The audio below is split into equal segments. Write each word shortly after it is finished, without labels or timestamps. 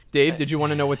Dave, did you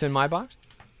want to know what's in my box?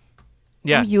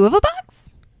 Yeah. Oh, you have a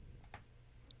box?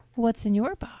 What's in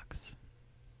your box?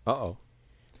 Uh-oh.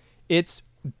 It's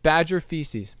badger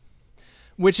feces,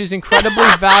 which is incredibly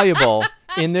valuable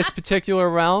in this particular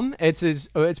realm.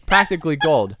 It's practically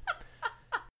gold.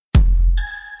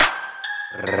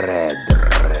 Red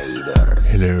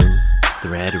Raiders. Hello.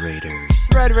 Thread Raiders.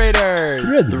 Thread Raiders.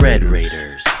 Thread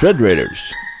Raiders. Thread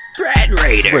Raiders. Thread Raiders. Thread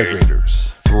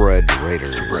Raiders. Thread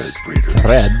Raiders. Thread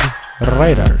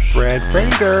Raiders. Thread Raiders. Thread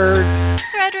Raiders.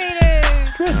 Thread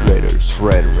Raiders. Thread Raiders.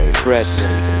 Thread Raiders.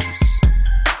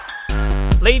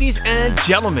 Ladies and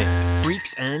gentlemen,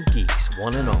 freaks and geeks,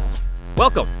 one and all,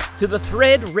 welcome to the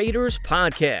Thread Raiders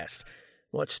podcast.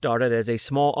 What started as a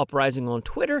small uprising on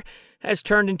Twitter has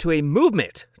turned into a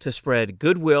movement to spread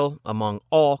goodwill among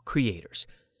all creators,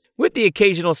 with the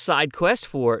occasional side quest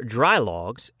for dry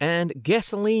logs and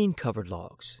gasoline-covered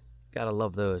logs. Gotta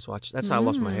love those. Watch, that's how I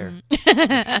lost my hair.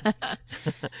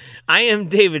 I am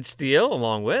David Steele,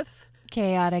 along with...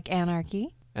 Chaotic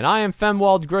Anarchy. And I am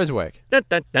Femwald Griswick. Da,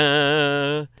 da,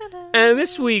 da. And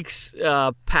this week's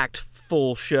packed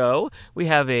full show, we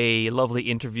have a lovely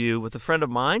interview with a friend of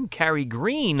mine, Carrie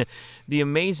Green, the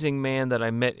amazing man that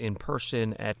I met in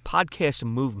person at Podcast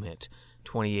Movement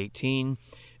 2018.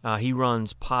 He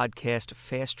runs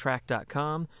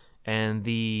podcastfasttrack.com and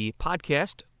the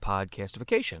podcast,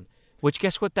 Podcastification, which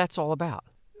guess what that's all about?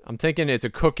 I'm thinking it's a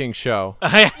cooking show.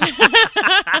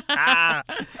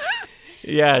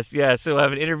 Yes. So we'll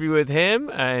have an interview with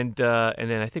him, and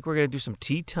then I think we're going to do some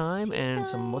tea time and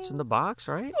some What's in the Box,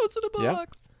 right? What's in the box? Yep.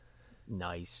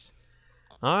 Nice.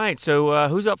 All right, so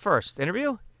who's up first?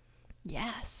 Interview?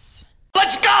 Yes.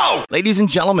 Ladies and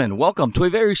gentlemen, welcome to a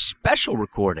very special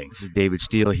recording. This is David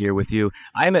Steele here with you.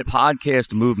 I am at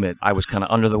Podcast Movement. I was kind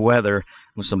of under the weather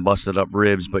with some busted up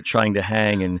ribs, but trying to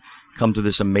hang and come to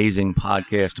this amazing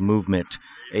podcast movement.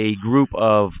 A group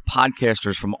of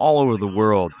podcasters from all over the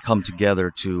world come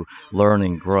together to learn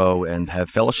and grow and have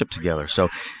fellowship together. So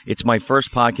it's my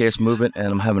first podcast movement, and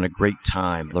I'm having a great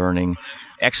time learning.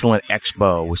 Excellent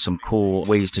expo with some cool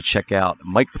ways to check out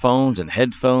microphones and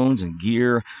headphones and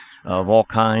gear of all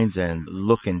kinds, and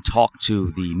look and talk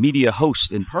to the media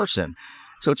host in person.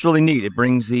 So it's really neat. It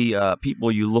brings the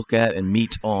people you look at and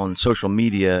meet on social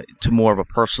media to more of a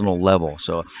personal level.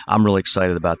 So I'm really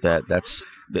excited about that. That's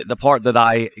the part that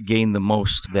I gain the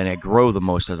most, then I grow the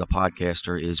most as a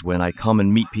podcaster, is when I come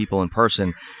and meet people in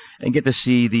person and get to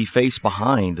see the face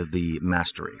behind the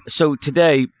mastery. So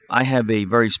today, I have a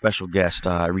very special guest.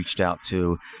 I reached out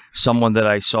to someone that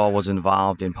I saw was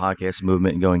involved in Podcast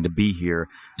Movement and going to be here,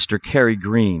 Mr. Carrie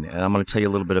Green. And I'm going to tell you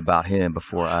a little bit about him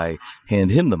before I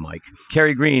hand him the mic.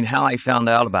 Carrie Green, how I found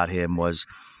out about him was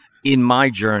in my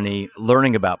journey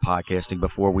learning about podcasting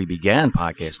before we began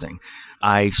podcasting.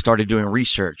 I started doing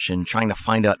research and trying to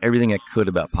find out everything I could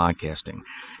about podcasting.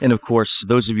 And of course,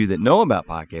 those of you that know about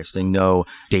podcasting know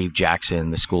Dave Jackson,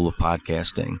 the School of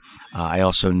Podcasting. I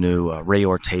also knew Ray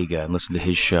Ortega and listened to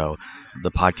his show,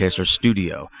 The Podcaster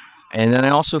Studio. And then I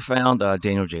also found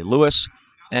Daniel J. Lewis.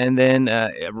 And then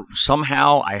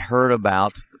somehow I heard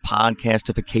about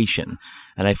Podcastification.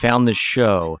 And I found this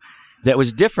show that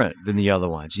was different than the other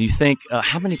ones. You think,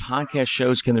 how many podcast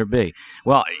shows can there be?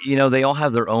 Well, you know, they all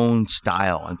have their own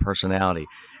style and personality.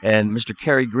 And Mr.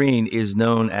 Carrie Green is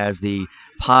known as the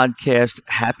podcast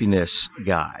happiness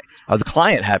guy, or the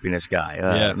client happiness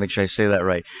guy. Make sure I say that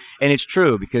right. And it's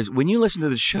true, because when you listen to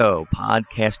the show,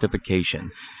 Podcastification,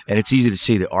 and it's easy to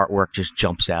see the artwork just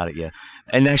jumps out at you.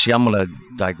 And actually, I'm going to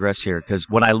digress here, because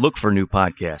when I look for new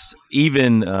podcasts,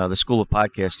 even the School of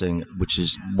Podcasting, which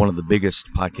is one of the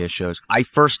biggest podcast shows, I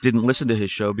first didn't listen to his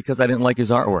show because I didn't like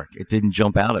his artwork. It didn't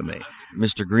jump out at me.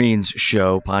 Mr. Green's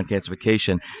show,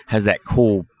 Podcastification, has that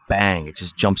cool bang. It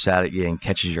just jumps out at you and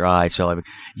catches your eye. So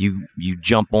you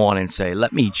jump on and say,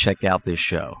 let me check out this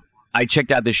show. I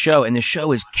checked out this show, and the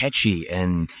show is catchy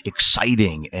and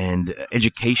exciting and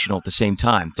educational at the same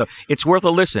time. So it's worth a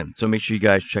listen. So make sure you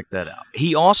guys check that out.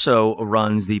 He also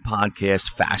runs the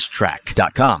podcast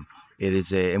fasttrack.com. It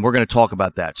is and we're going to talk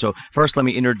about that. So first, let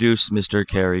me introduce Mr.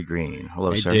 Carrie Green.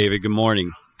 Hello, sir. Hey, David. Good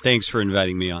morning. Thanks for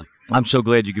inviting me on. I'm so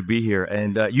glad you could be here.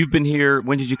 And you've been here.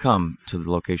 When did you come to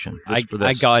the location? I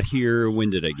got here.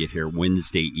 When did I get here?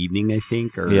 Wednesday evening, I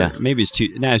think. Or maybe it's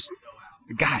Tuesday. No,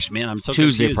 gosh, man, I'm so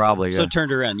Tuesday confused. Probably. Yeah. So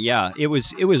turned around. Yeah, it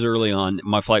was early on.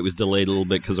 My flight was delayed a little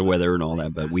bit because of weather and all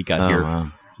that, but we got here.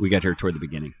 Wow. We got here toward the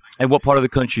beginning. And what part of the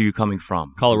country are you coming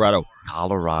from? Colorado.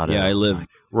 Colorado. Yeah, I live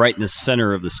right in the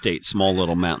center of the state, small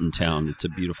little mountain town. It's a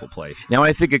beautiful place. Now, when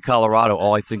I think of Colorado,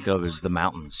 all I think of is the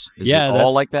mountains. Is it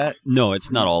all like that? No,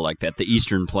 it's not all like that. The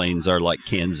eastern plains are like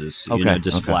Kansas,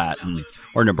 flat,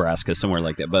 or Nebraska, somewhere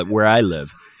like that. But where I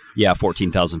live, Yeah,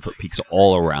 14,000-foot peaks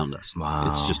all around us. Wow.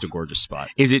 It's just a gorgeous spot.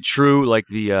 Is it true, like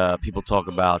the people talk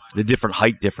about the different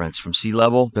height difference from sea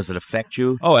level? Does it affect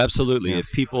you? Oh, absolutely. Yeah.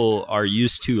 If people are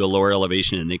used to a lower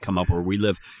elevation and they come up where we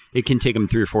live, it can take them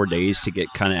 3 or 4 days to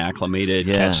get kind of acclimated,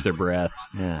 catch their breath,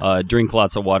 drink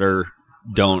lots of water.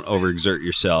 Don't overexert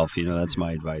yourself. That's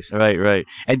my advice. Right.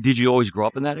 And did you always grow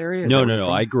up in that area?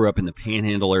 No. I grew up in the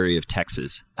Panhandle area of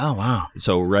Texas. Oh, wow.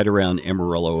 So right around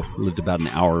Amarillo, lived about an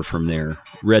hour from there.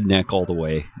 Redneck all the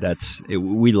way.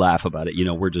 We laugh about it.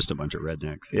 We're just a bunch of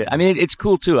rednecks. Yeah, I mean, it's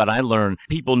cool, too. And I learned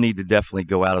people need to definitely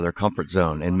go out of their comfort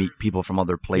zone and meet people from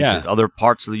other places, other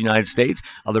parts of the United States,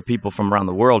 other people from around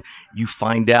the world. You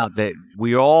find out that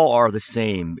we all are the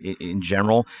same in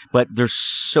general, but there's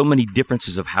so many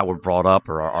differences of how we're brought up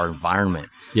or our environment.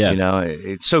 Yeah.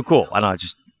 It's so cool. I don't know,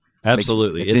 just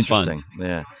absolutely. It's interesting. Fun.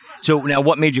 Yeah. So now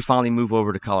what made you finally move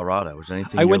over to Colorado? Was there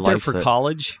anything I in your went there life for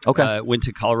college. Okay. Went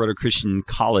to Colorado Christian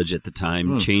College at the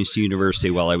time, changed to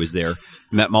university while I was there,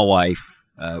 met my wife.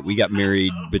 We got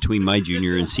married between my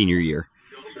junior and senior year.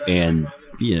 And,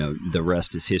 the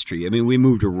rest is history. I mean, we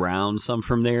moved around some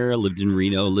from there, lived in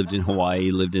Reno, lived in Hawaii,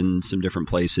 lived in some different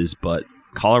places, but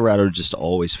Colorado just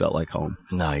always felt like home.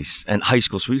 Nice. And high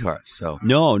school sweethearts. So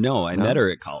No, I met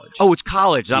her at college. Oh, it's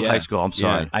college, not Yeah. high school. I'm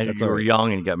sorry. Yeah, You were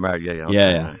young and you got married. Yeah.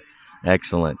 Yeah.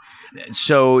 Excellent.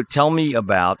 So tell me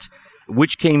about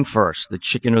which came first, the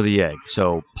chicken or the egg?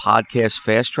 So podcast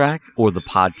fast track or the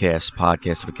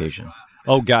podcastification?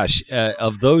 Oh, gosh.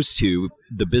 Of those two,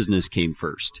 the business came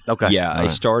first. Okay. Yeah, All I right.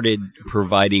 started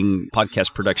providing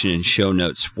podcast production and show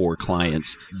notes for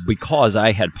clients because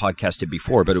I had podcasted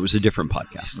before, but it was a different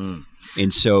podcast.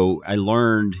 And so I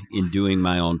learned in doing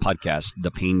my own podcast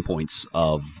the pain points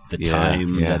of the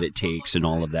time that it takes and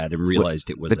all of that, and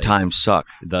realized it was The time suck.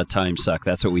 The time suck.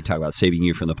 That's what we talk about, saving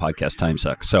you from the podcast time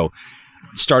suck. So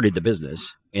started the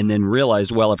business and then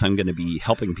realized, well, if I'm going to be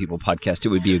helping people podcast, it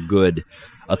would be a good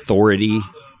authority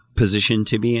position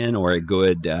to be in, or a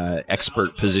good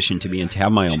expert position to be in, to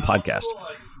have my own podcast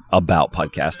about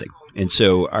podcasting. And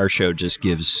so our show just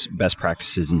gives best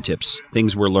practices and tips,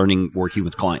 things we're learning working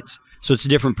with clients. So it's a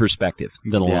different perspective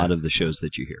than a lot of the shows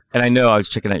that you hear. And I know I was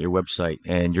checking out your website,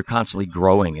 and you're constantly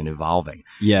growing and evolving.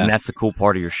 Yeah. And that's the cool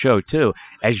part of your show, too.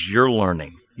 As you're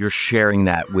learning, you're sharing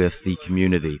that with the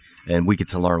community, and we get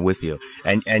to learn with you.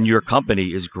 And your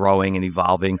company is growing and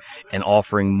evolving and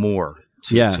offering more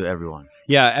to everyone.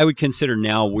 Yeah, I would consider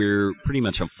now we're pretty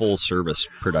much a full-service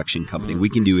production company. We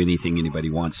can do anything anybody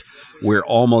wants. We're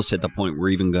almost at the point we're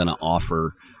even going to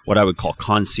offer what I would call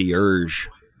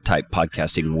concierge-type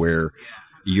podcasting, where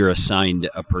you're assigned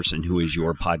a person who is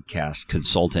your podcast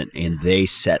consultant, and they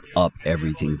set up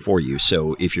everything for you.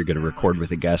 So if you're going to record with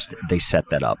a guest, they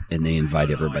set that up, and they invite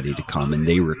everybody to come, and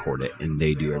they record it, and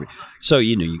they do everything. So,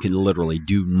 you can literally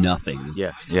do nothing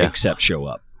except show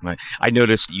up. Right. I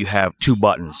noticed you have 2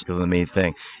 buttons to the main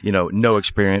thing. No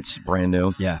experience, brand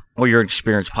new. Yeah. Or you're an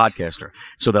experienced podcaster.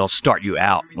 So that'll start you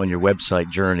out on your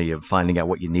website journey of finding out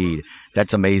what you need.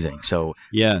 That's amazing. So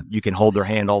you can hold their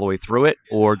hand all the way through it,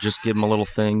 or just give them a little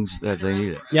things as they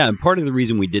need it. Yeah, and part of the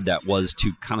reason we did that was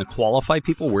to kind of qualify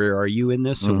people. Where are you in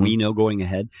this? So we know going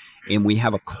ahead. And we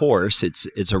have a course.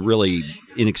 It's a really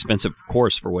inexpensive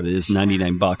course for what it is,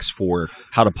 $99 for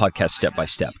how to podcast step by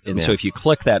step. And so if you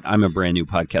click that, I'm a brand new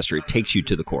podcaster, it takes you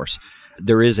to the course.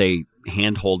 There is a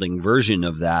hand-holding version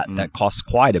of that that costs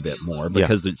quite a bit more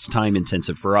because it's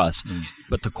time-intensive for us.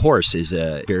 But the course is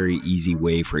a very easy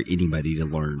way for anybody to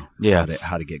learn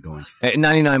how to get going. And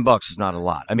 $99 is not a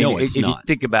lot. I mean, No, it's if you not.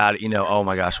 think about it, oh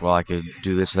my gosh, well, I could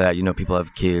do this, that. People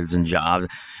have kids and jobs.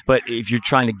 But if you're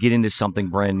trying to get into something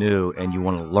brand new and you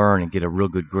want to learn and get a real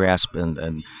good grasp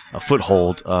and a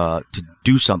foothold to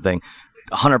do something,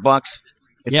 $100,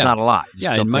 it's not a lot. Just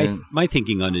And jump my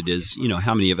thinking on it is,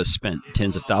 how many of us spent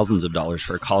tens of thousands of dollars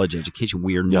for a college education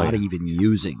we are not even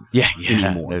using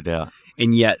anymore. No doubt.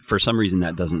 And yet, for some reason,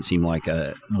 that doesn't seem like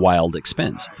a wild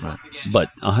expense. Right. But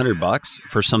 $100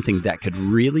 for something that could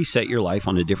really set your life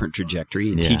on a different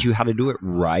trajectory and teach you how to do it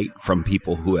right from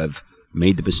people who have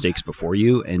made the mistakes before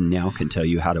you and now can tell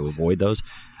you how to avoid those.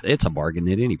 It's a bargain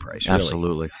at any price, really.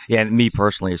 Absolutely. Yeah, and me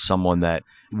personally is someone that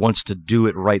wants to do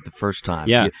it right the first time.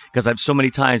 Yeah. Because I've so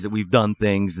many times that we've done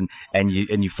things and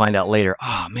you find out later,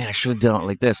 oh man, I should have done it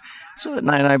like this. So at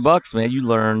 $99, man, you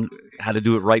learn how to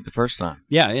do it right the first time.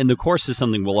 Yeah, and the course is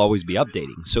something we'll always be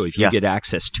updating. So if you get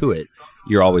access to it,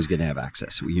 you're always going to have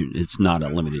access. It's not a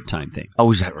limited time thing.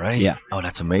 Oh, is that right? Yeah. Oh,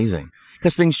 that's amazing.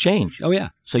 Because things change. Oh, yeah.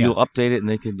 So you'll update it and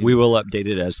they can... We will update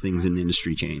it as things in the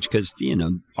industry change because,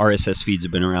 RSS feeds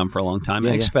have been around for a long time.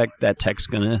 I expect that tech's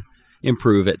going to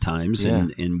improve at times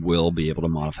and we'll be able to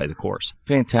modify the course.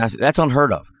 Fantastic. That's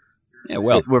unheard of. Yeah,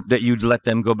 well, that you'd let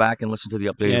them go back and listen to the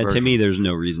updated yeah, version. to me, there's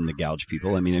no reason to gouge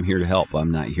people. I mean, I'm here to help.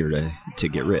 I'm not here to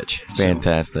get rich. So,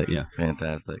 Fantastic. yeah.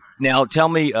 Fantastic. Now, tell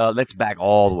me, let's back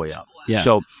all the way up. Yeah.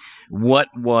 So, what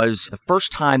was the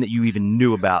first time that you even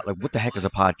knew about, like, what the heck is a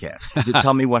podcast?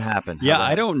 Tell me what happened. Yeah,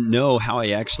 I don't know how I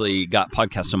actually got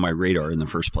podcasts on my radar in the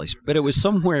first place, but it was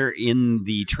somewhere in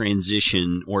the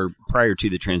transition or prior to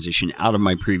the transition out of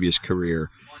my previous career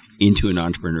into an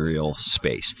entrepreneurial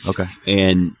space. Okay.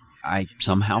 And I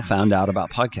somehow found out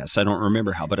about podcasts. I don't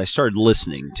remember how, but I started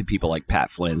listening to people like Pat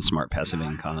Flynn, Smart Passive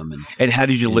Income. And how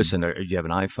did you listen? Did you have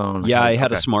an iPhone? Yeah, I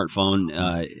had a smartphone.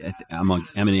 I'm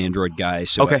an Android guy,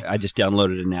 so I just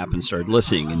downloaded an app and started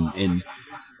listening and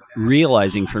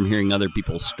realizing from hearing other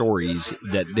people's stories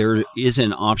that there is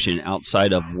an option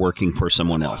outside of working for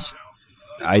someone else.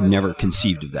 I'd never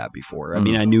conceived of that before. I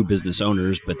mean, I knew business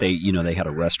owners, but they had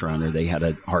a restaurant or they had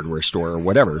a hardware store or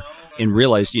whatever, and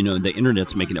realized, the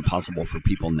internet's making it possible for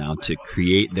people now to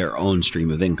create their own stream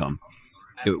of income.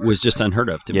 It was just unheard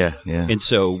of to me. Yeah. And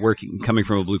so coming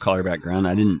from a blue collar background,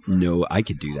 I didn't know I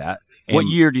could do that. And what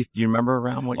year do you remember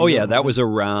around? What year that was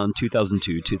around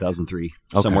 2002, 2003,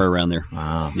 somewhere around there.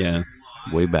 Wow. Yeah.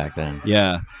 Way back then.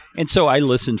 Yeah. And so I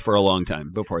listened for a long time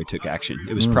before I took action.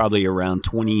 It was probably around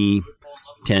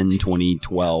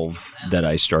 2012 that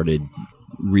I started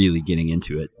really getting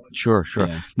into it. Sure.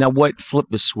 Yeah. Now, what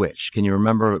flipped the switch? Can you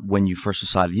remember when you first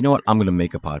decided, you know what, I'm going to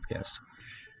make a podcast?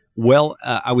 Well,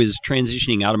 I was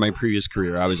transitioning out of my previous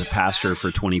career. I was a pastor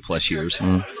for 20 plus years,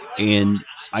 and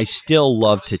I still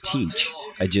love to teach.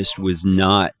 I just was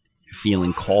not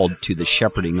feeling called to the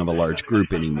shepherding of a large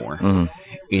group anymore.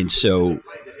 And so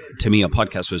to me, a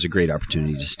podcast was a great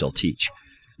opportunity to still teach.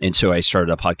 And so I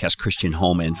started a podcast, Christian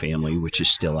Home and Family, which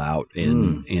is still out.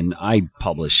 And I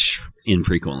publish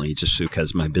infrequently just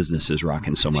because my business is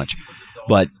rocking so much.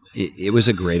 But it was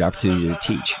a great opportunity to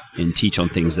teach on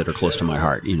things that are close to my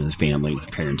heart, the family,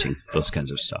 parenting, those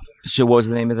kinds of stuff. So what was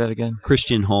the name of that again?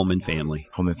 Christian Home and Family.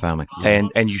 Home and Family. Yeah.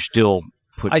 And you still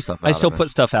put stuff out? I still put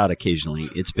stuff out occasionally.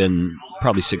 It's been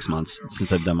probably 6 months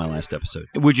since I've done my last episode.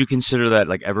 Would you consider that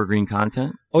like evergreen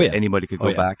content? Oh, yeah. Anybody could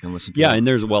go back and listen to it? Yeah, and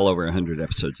there's well over 100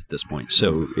 episodes at this point.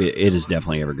 So it is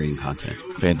definitely evergreen content.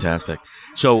 Fantastic.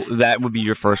 So that would be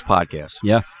your first podcast.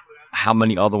 Yeah. How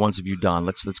many other ones have you done?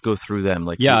 Let's go through them.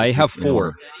 I have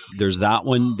 4. There's that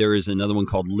one. There is another one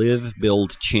called Live,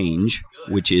 Build, Change,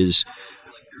 which is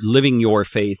living your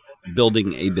faith,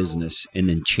 building a business, and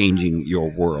then changing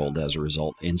your world as a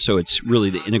result. And so it's really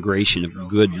the integration of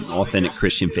good, authentic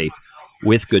Christian faith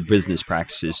with good business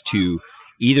practices to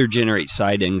either generate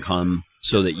side income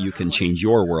so that you can change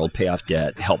your world, pay off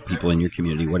debt, help people in your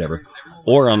community, whatever,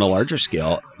 or on a larger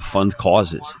scale, fund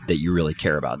causes that you really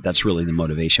care about. That's really the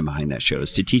motivation behind that show,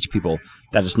 is to teach people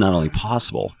that it's not only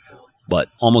possible, but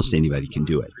almost anybody can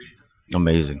do it.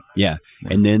 Amazing. Yeah.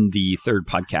 And then the third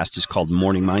podcast is called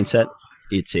Morning Mindset.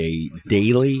 It's a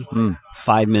daily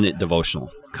 5-minute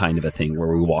devotional kind of a thing where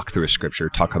we walk through a scripture,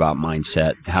 talk about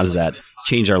mindset. How does that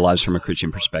change our lives from a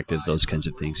Christian perspective? Those kinds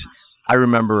of things. I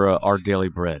remember Our Daily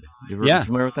Bread. You ever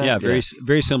familiar with that? Yeah,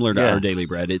 very similar to Our Daily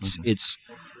Bread. It's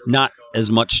not as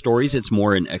much stories. It's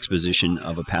more an exposition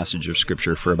of a passage of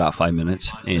scripture for about 5 minutes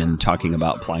and talking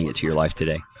about applying it to your life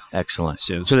today. Excellent.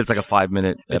 So it's like a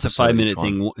 5-minute episode. It's a 5-minute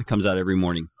thing. It comes out every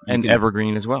morning. And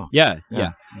evergreen as well. Yeah.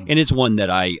 And it's one that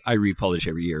I republish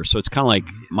every year. So it's kind of like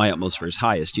My Utmost for His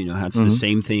Highest. It's the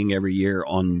same thing every year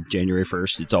on January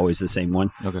 1st. It's always the same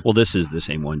one. Okay. Well, this is the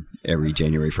same one every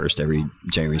January 1st, every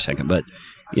January 2nd. But,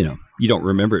 you don't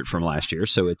remember it from last year.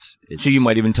 So it's So you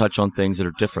might even touch on things that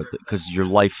are different because your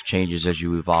life changes as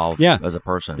you evolve as a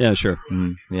person. Yeah, sure.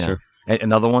 Yeah. Sure.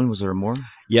 Another one? Was there more?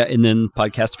 Yeah, and then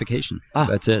podcastification.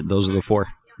 That's it. Those are the 4.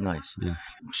 Nice. Yeah.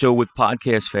 So with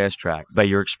Podcast Fast Track, by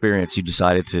your experience, you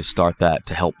decided to start that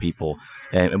to help people.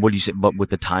 And what do you say? But with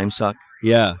the time suck?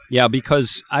 Yeah,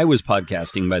 because I was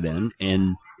podcasting by then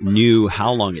and knew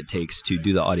how long it takes to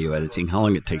do the audio editing, how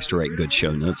long it takes to write good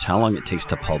show notes, how long it takes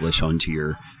to publish onto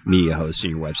your media host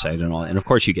and your website and all. And of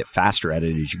course, you get faster at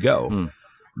it as you go.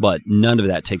 But none of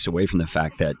that takes away from the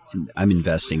fact that I'm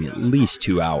investing at least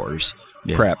 2 hours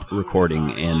prep,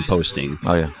 recording, and posting.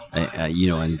 Oh, yeah.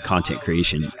 And content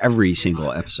creation every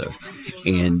single episode.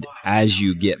 And as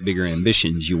you get bigger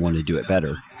ambitions, you want to do it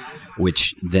better,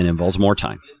 which then involves more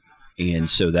time. And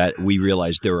so that we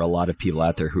realized there were a lot of people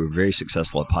out there who are very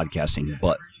successful at podcasting,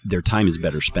 but their time is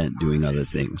better spent doing other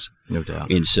things. No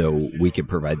doubt. And so we can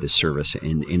provide this service,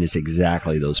 and it's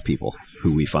exactly those people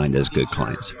who we find as good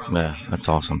clients. Yeah, that's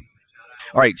awesome.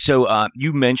 All right, so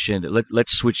you mentioned,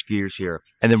 let's switch gears here,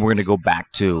 and then we're going to go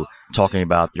back to talking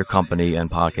about your company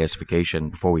and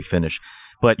podcastification before we finish.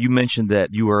 But you mentioned that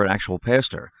you were an actual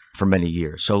pastor for many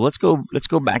years. So let's go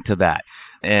back to that.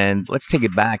 And let's take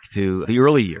it back to the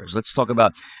early years. Let's talk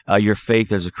about your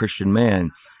faith as a Christian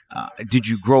man. Did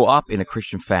you grow up in a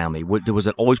Christian family? Was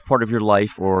it always part of your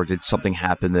life, or did something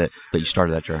happen that you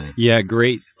started that journey? Yeah,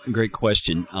 great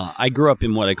question. I grew up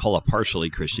in what I call a partially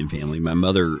Christian family. My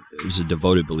mother was a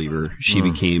devoted believer. She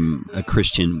became a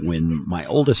Christian when my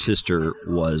oldest sister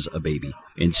was a baby.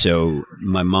 And so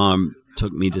my mom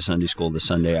took me to Sunday school the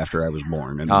Sunday after I was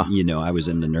born. I mean, I was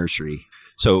in the nursery.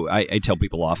 So I tell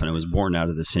people often I was born out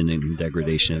of the sin and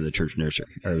degradation of the church nursery.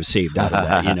 Or I was saved out of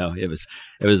that. It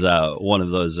was one of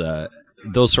those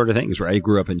sort of things where I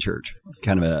grew up in church,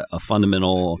 kind of a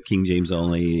fundamental King James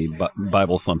only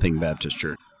Bible thumping Baptist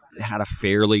church. Had a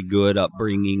fairly good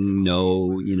upbringing,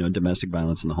 no domestic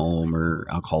violence in the home or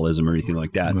alcoholism or anything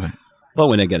like that. Right. But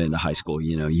when I got into high school,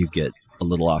 you get a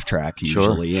little off track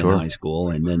usually in high school,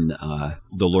 and then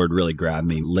the Lord really grabbed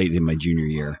me late in my junior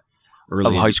year.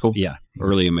 Of high school? Yeah,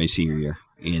 early in my senior year.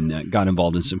 And got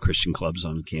involved in some Christian clubs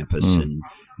on campus, and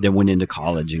then went into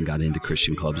college and got into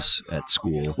Christian clubs at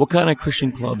school. What kind of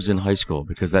Christian clubs in high school?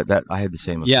 Because that I had the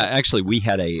same. Yeah, actually, we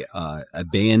had a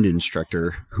band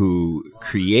instructor who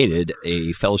created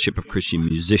a Fellowship of Christian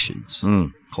Musicians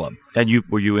club. And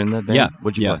were you in that band? Yeah.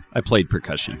 What'd you play? I played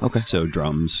percussion. Okay. So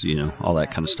drums, all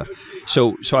that kind of stuff.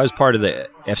 So I was part of the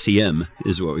FCM,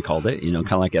 is what we called it, kind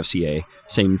of like FCA,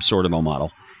 same sort of a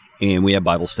model. And we had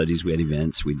Bible studies, we had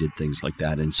events, we did things like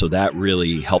that. And so that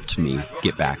really helped me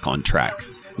get back on track.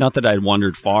 Not that I'd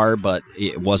wandered far, but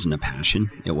it wasn't a passion.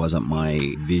 It wasn't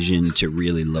my vision to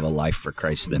really live a life for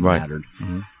Christ that mattered.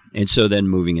 Mm-hmm. And so then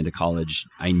moving into college,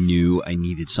 I knew I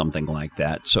needed something like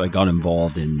that. So I got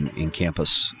involved in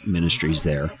campus ministries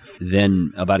there.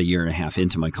 Then about a year and a half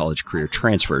into my college career,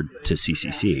 transferred to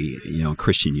CCC, a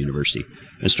Christian university,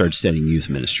 and started studying youth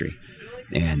ministry.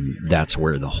 And that's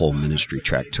where the whole ministry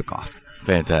track took off.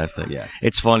 Fantastic. Yeah.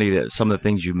 It's funny that some of the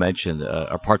things you mentioned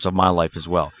are parts of my life as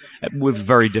well, with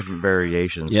very different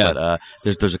variations. Yeah. But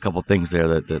there's a couple of things there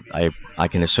that I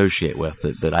can associate with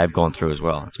that I've gone through as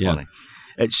well. It's funny.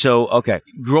 And so, okay,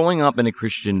 growing up in a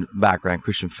Christian background,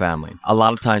 Christian family, a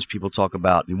lot of times people talk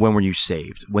about when were you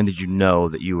saved? When did you know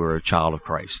that you were a child of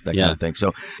Christ? That kind of thing.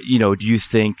 So, do you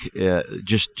think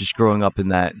just growing up in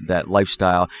that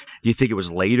lifestyle, do you think it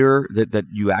was later that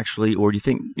you actually, or do you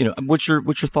think, what's your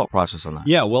thought process on that?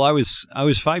 Yeah, well, I was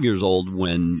 5 years old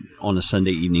when on a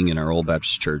Sunday evening in our old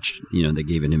Baptist church, they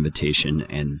gave an invitation,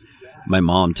 and my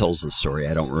mom tells the story.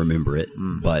 I don't remember it,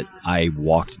 but I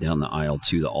walked down the aisle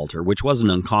to the altar, which wasn't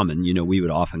uncommon. We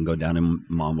would often go down, and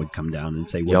Mom would come down and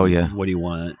say, what do you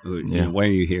want? Why are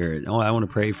you here? Oh, I want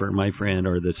to pray for my friend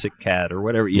or the sick cat or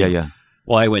whatever. Yeah.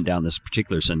 Well, I went down this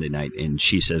particular Sunday night, and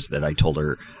she says that I told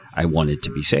her I wanted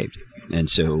to be saved. And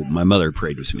so my mother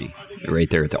prayed with me right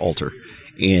there at the altar.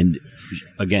 And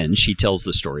again, she tells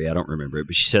the story. I don't remember it,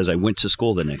 but she says I went to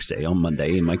school the next day on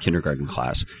Monday in my kindergarten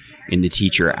class, and the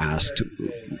teacher asked,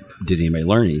 did anybody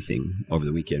learn anything over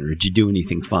the weekend, or did you do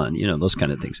anything fun? Those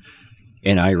kind of things.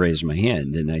 And I raised my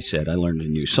hand, and I said, I learned a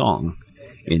new song.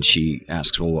 And she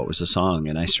asks, well, what was the song?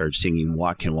 And I started singing,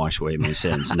 what can wash away my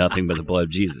sins? Nothing but the blood of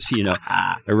Jesus,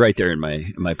 right there in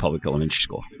my public elementary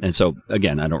school. And so,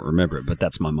 again, I don't remember it, but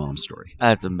that's my mom's story.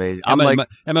 That's amazing.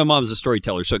 And my mom's a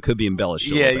storyteller, so it could be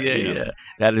embellished a little bit. Yeah.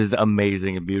 That is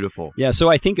amazing and beautiful. Yeah, so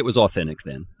I think it was authentic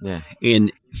then. Yeah.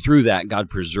 And through that, God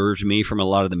preserved me from a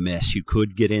lot of the mess you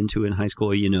could get into in high school,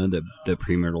 the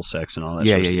premarital sex and all that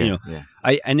sort of stuff. Yeah.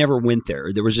 I never went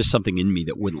there. There was just something in me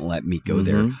that wouldn't let me go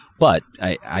there. But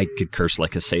I could curse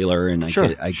like a sailor, and I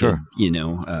could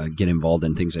get involved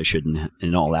in things I shouldn't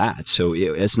and all that. So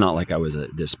it's not like I was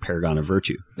this paragon of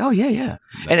virtue. Oh, yeah.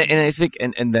 And I think,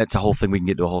 and that's a whole thing. We can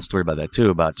get to a whole story about that too,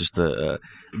 about just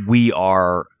we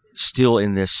are still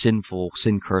in this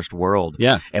sin-cursed world.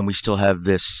 Yeah. And we still have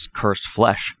this cursed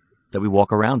flesh that we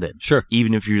walk around in. Sure.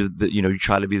 Even if you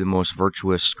try to be the most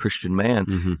virtuous Christian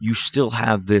man, you still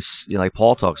have this, like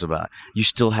Paul talks about, you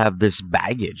still have this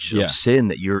baggage of sin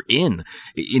that you're in,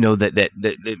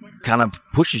 that kind of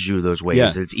pushes you those ways.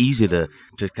 Yeah. It's easy to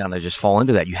kind of just fall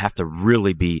into that. You have to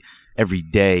really be every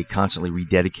day constantly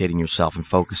rededicating yourself and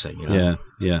focusing.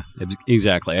 Yeah,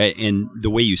 exactly. And the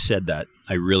way you said that,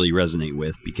 I really resonate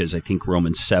with, because I think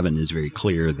Romans 7 is very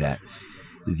clear that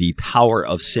the power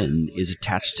of sin is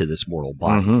attached to this mortal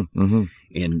body.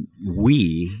 And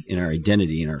we, in our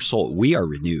identity, in our soul, we are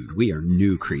renewed. We are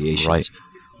new creations. Right.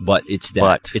 But it's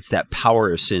that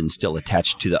power of sin still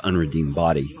attached to the unredeemed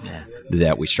body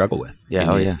that we struggle with.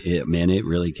 Yeah, it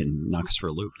really can knock us for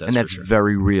a loop. That's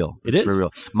very real. It's very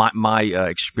real. My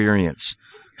experience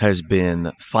has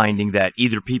been finding that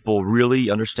either people really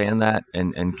understand that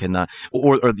and cannot,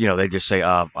 or they just say,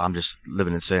 I'm just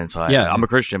living in sin, so I'm a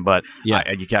Christian, but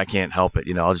I can't help it.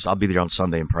 I'll be there on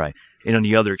Sunday and pray. And on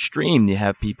the other extreme, you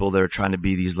have people that are trying to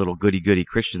be these little goody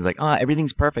Christians, like,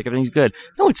 everything's perfect, everything's good.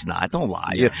 No, it's not. Don't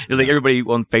lie. Yeah. Like everybody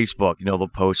on Facebook, they'll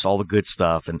post all the good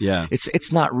stuff, and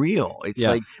it's not real. It's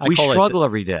like we struggle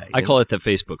every day. I call it the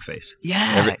Facebook face.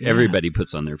 Yeah, everybody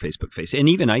puts on their Facebook face, and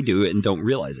even I do it and don't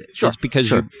realize it. Sure. It's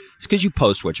because you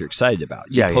post what you're excited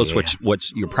about. You post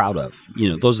what you're proud of.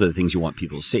 Those are the things you want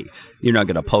people to see. You're not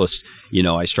going to post,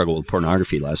 I struggled with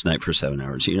pornography last night for 7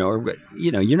 hours.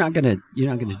 You're not going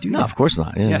to do that. Of course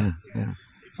not. Yeah.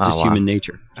 It's just human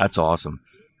nature. That's awesome.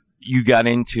 You got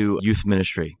into youth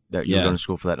ministry. That you were going to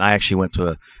school for that. And I actually went to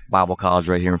a Bible college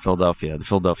right here in Philadelphia, the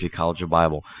Philadelphia College of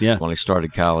Bible. Yeah. When I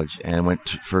started college, and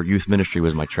for youth ministry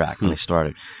was my track when I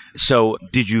started. So,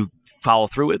 did you follow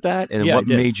through with that? And what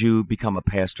made you become a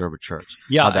pastor of a church?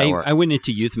 Yeah, I went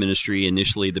into youth ministry.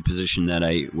 Initially, the position that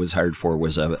I was hired for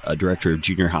was a director of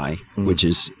junior high, which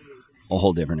is a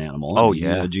whole different animal. Oh,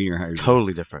 yeah. Junior high is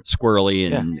totally different.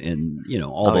 Squirrely and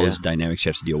all those dynamics you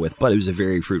have to deal with. But it was a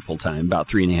very fruitful time. About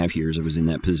 3.5 years I was in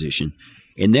that position.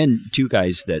 And then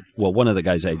one of the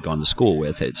guys I had gone to school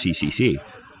with at CCC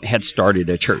had started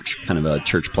a church, kind of a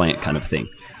church plant kind of thing.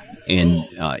 And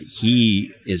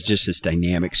he is just this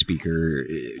dynamic speaker,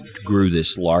 grew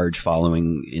this large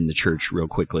following in the church real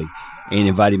quickly, and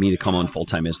invited me to come on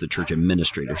full-time as the church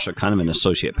administrator, so kind of an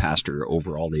associate pastor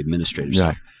over all the administrative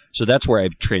stuff. So that's where I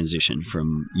transitioned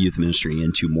from youth ministry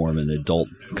into more of an adult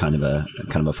kind of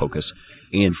a focus.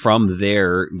 And from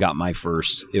there, got my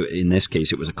first, in this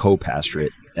case, it was a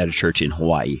co-pastorate at a church in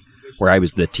Hawaii, where I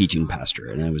was the teaching pastor,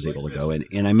 and I was able to go.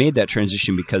 And I made that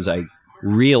transition because I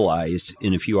realized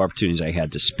in a few opportunities I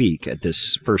had to speak at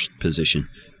this first position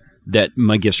that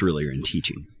my gifts really are in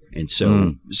teaching. And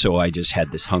so I just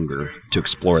had this hunger to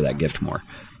explore that gift more,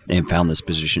 and found this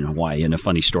position in Hawaii. And a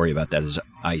funny story about that is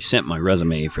I sent my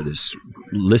resume for this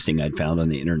listing I'd found on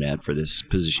the internet for this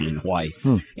position in Hawaii.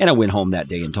 And I went home that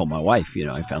day and told my wife,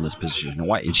 I found this position in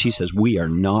Hawaii. And she says, we are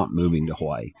not moving to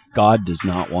Hawaii. God does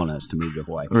not want us to move to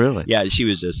Hawaii. Really? Yeah, she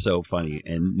was just so funny.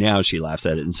 And now she laughs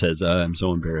at it and says, I'm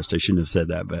so embarrassed. I shouldn't have said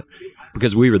that. But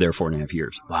because we were there 4.5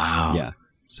 years. Wow. Yeah.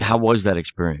 So how was that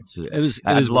experience? It was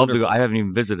I'd love to wonderful. go. I haven't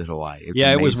even visited Hawaii. It's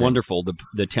amazing. It was wonderful.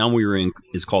 The town we were in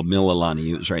is called Mililani.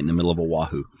 It was right in the middle of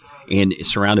Oahu, and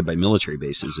it's surrounded by military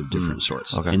bases of different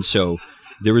sorts. Okay. And so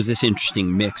there was this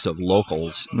interesting mix of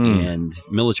locals and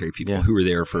military people who were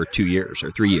there for 2 years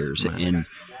or 3 years. Right. And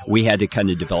we had to kind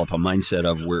of develop a mindset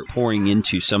of we're pouring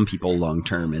into some people long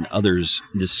term, and others,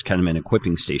 this is kind of an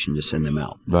equipping station to send them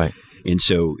out. Right. And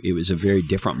so it was a very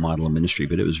different model of ministry,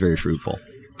 but it was very fruitful.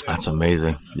 That's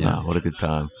amazing. Yeah. Wow, what a good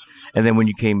time. And then when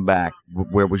you came back,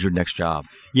 where was your next job?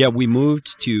 Yeah, we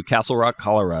moved to Castle Rock,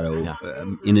 Colorado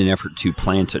in an effort to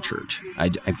plant a church. I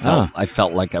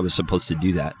felt like I was supposed to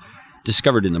do that.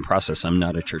 Discovered in the process I'm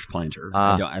not a church planter.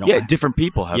 I don't different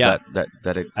people have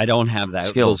that I don't have that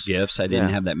skills. Those gifts. I didn't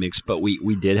have that mix, but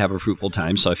we did have a fruitful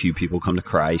time. Saw a few people come to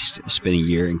Christ, spent a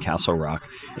year in Castle Rock,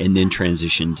 and then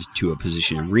transitioned to a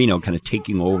position in Reno, kind of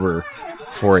taking over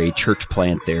for a church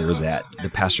plant there that the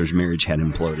pastor's marriage had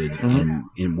imploded,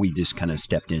 and we just kind of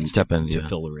stepped in to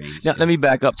fill the reins. Now, let me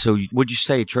back up. So would you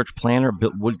say church planter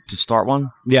to start one?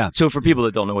 Yeah. So for people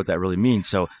that don't know what that really means,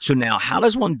 so now how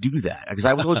does one do that? Because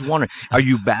I was always wondering, are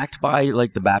you backed by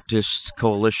like the Baptist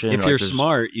Coalition? If you're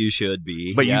smart, you should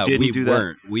be. But you didn't do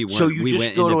that? We weren't. So you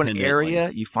just go to an area,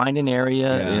 you find an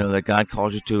area, that God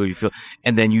calls you to, you feel,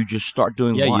 and then you just start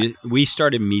doing what? We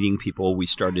started meeting people. We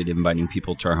started inviting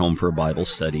people to our home for a Bible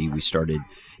study.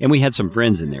 And we had some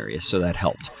friends in the area, so that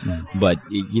helped. But,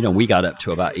 we got up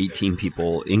to about 18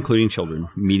 people, including children,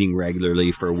 meeting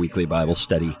regularly for a weekly Bible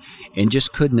study, and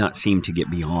just could not seem to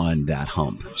get beyond that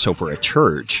hump. So for a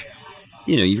church,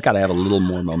 you've got to have a little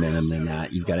more momentum than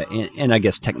that. You've got to, and I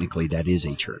guess technically that is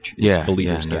a church. It's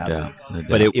believers gathering. No doubt.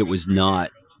 But it was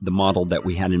not the model that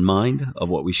we had in mind of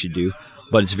what we should do.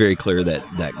 But it's very clear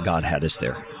that God had us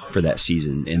there for that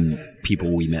season, and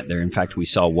people we met there. In fact, we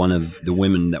saw one of the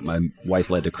women that my wife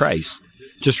led to Christ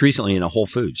just recently in a Whole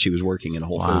Foods. She was working in a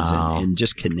Whole Foods and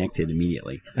just connected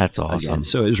immediately. That's awesome. Again.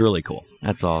 So it was really cool.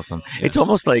 That's awesome. Yeah. It's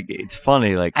almost like, it's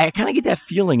funny. Like, I kind of get that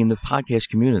feeling in the podcast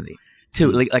community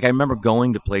too. Like I remember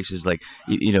going to places like,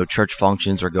 church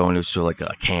functions or going to like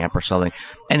a camp or something.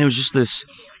 And it was just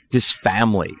this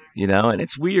family, and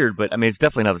it's weird, but I mean, it's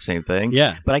definitely not the same thing.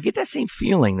 Yeah. But I get that same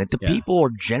feeling that the people are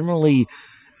generally,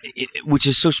 which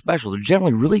is so special. They're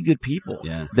generally really good people.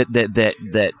 Yeah.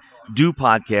 That do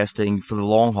podcasting for the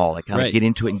long haul. They kind of Right. get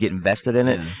into it and get invested in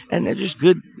it. Yeah. And they're just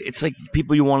good. It's like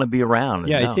people you want to be around.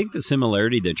 Yeah, No. I think the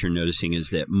similarity that you're noticing is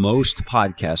that most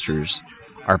podcasters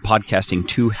are podcasting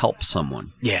to help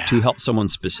someone. Yeah. To help someone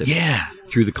specific. Yeah.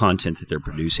 Through the content that they're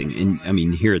producing. And I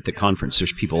mean, here at the conference,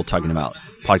 there's people talking about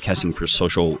podcasting for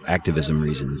social activism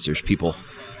reasons. There's people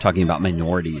talking about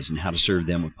minorities and how to serve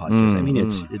them with podcasts. I mean,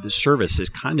 the service is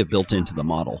kind of built into the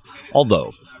model.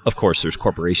 Although, of course, there's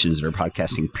corporations that are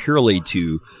podcasting purely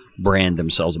to brand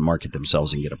themselves and market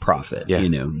themselves and get a profit.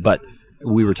 Yeah. But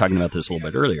we were talking about this a little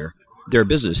bit earlier. They're a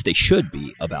business. They should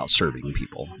be about serving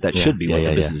people. That should be what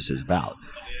the business is about.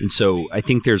 And so I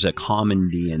think there's a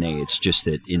common DNA. It's just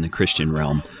that in the Christian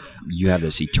realm, you have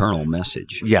this eternal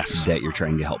message that you're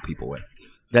trying to help people with.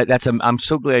 I'm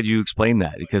so glad you explained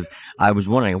that, because I was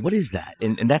wondering, what is that?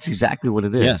 And that's exactly what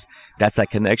it is. Yeah. That's that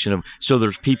connection of, so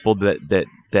there's people that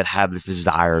have this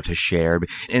desire to share,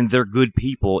 and they're good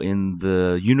people in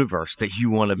the universe that you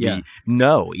want to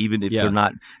know, even if they're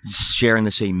not sharing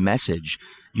the same message,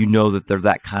 you know that they're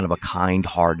that kind of a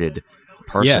kind-hearted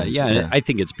person. Yeah. And I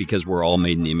think it's because we're all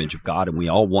made in the image of God, and we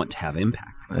all want to have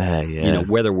impact.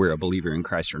 Whether we're a believer in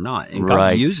Christ or not. And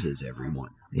God uses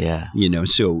everyone. Yeah.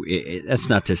 So that's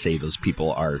not to say those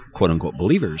people are quote-unquote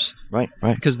believers. Right.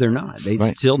 Because they're not. They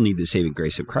still need the saving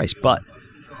grace of Christ. But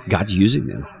God's using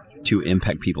them to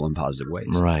impact people in positive ways.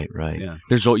 Right. Yeah.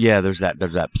 There's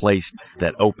that place,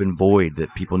 that open void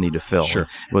that people need to fill. Sure.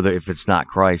 Whether if it's not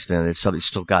Christ, and it's something,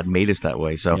 still God made us that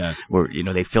way. So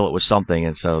they fill it with something,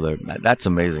 and so that's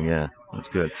amazing. Yeah, that's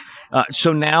good.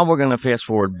 So now we're going to fast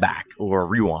forward back, or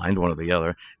rewind, one or the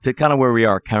other, to kind of where we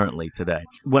are currently today.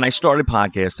 When I started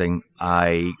podcasting,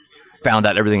 I found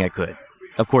out everything I could.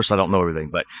 Of course, I don't know everything,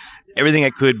 but everything I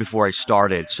could before I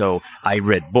started. So I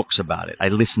read books about it. I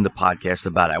listened to podcasts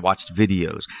about it. I watched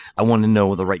videos. I want to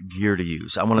know the right gear to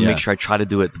use. I want to make sure I try to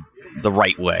do it the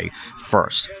right way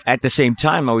first. At the same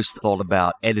time, I always thought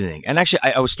about editing. And actually,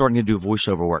 I was starting to do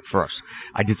voiceover work first.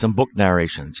 I did some book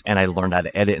narrations, and I learned how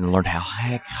to edit and learned how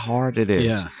heck hard it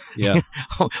is. Yeah.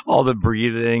 All the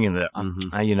breathing and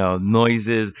the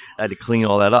noises. I had to clean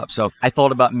all that up. So I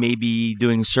thought about maybe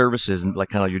doing services, and like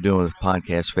kind of like you're doing with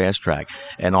Podcast Fast Track,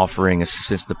 and offering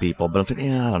assistance to people. But I'm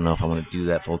thinking, I don't know if I want to do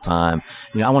that full time.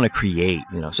 I want to create.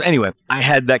 So anyway, I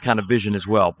had that kind of vision as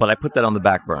well, but I put that on the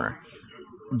back burner.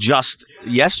 Just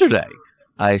yesterday,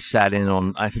 I sat in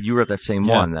on, I think you were at that same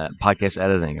one, that podcast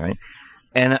editing, right?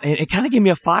 And it kind of gave me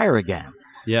a fire again.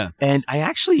 Yeah. And I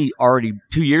actually already,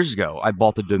 2 years ago, I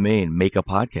bought the domain Make a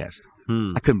Podcast.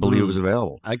 I couldn't believe it was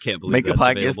available. I can't believe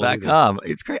MakeAPodcast.com.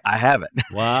 It's great. I have it.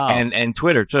 Wow. And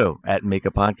Twitter too, at Make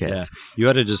a Podcast. Yeah. You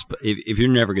ought to just, if you're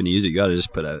never going to use it, you ought to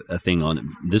just put a thing on it.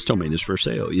 This domain is for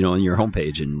sale, on your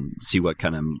homepage, and see what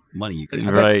kind of money you can.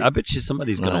 I bet you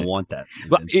somebody's going to want that.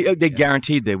 But they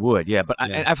guaranteed they would, But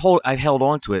I held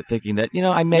on to it, thinking that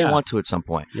I may want to at some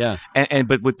point. Yeah.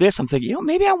 But with this, I'm thinking,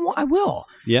 maybe I will.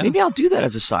 Yeah. Maybe I'll do that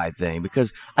as a side thing,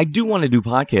 because I do want to do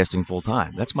podcasting full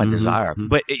time. That's my desire.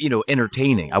 But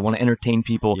entertaining. I want to entertain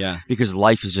people because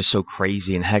life is just so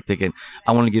crazy and hectic, and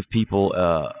I want to give people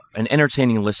an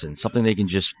entertaining listen, something they can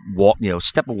just walk,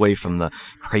 step away from the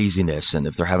craziness, and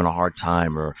if they're having a hard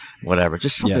time or whatever,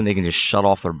 just something they can just shut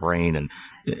off their brain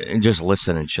and just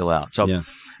listen and chill out. So,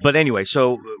 but anyway,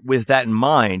 so with that in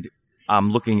mind,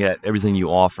 I'm looking at everything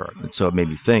you offer, and so it made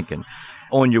me think. And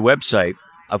on your website,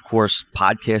 of course,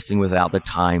 podcasting without the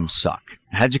time suck.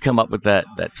 How'd you come up with that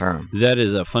term? That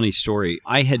is a funny story.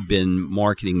 I had been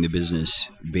marketing the business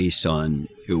based on,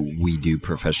 we do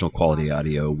professional quality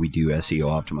audio, we do SEO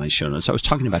optimized show notes. I was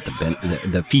talking about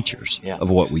the features of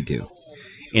what we do.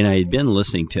 And I had been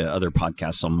listening to other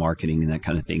podcasts on marketing and that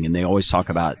kind of thing, and they always talk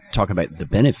about the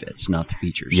benefits, not the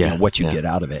features, what you get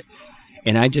out of it.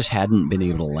 And I just hadn't been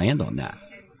able to land on that.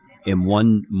 And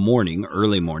one morning,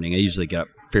 early morning, I usually get up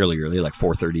fairly early, like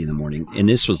 4:30 in the morning, and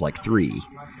this was like 3.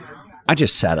 I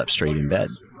just sat up straight in bed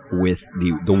with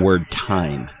the word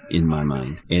time in my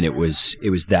mind, and it was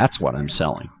that's what I'm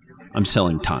selling. I'm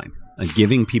selling time. I'm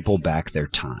giving people back their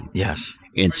time. Yes.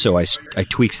 And so I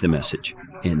tweaked the message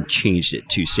and changed it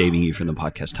to saving you from the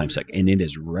podcast time suck, and it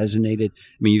has resonated.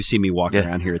 I mean, you see me walking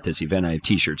around here at this event. I have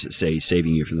T-shirts that say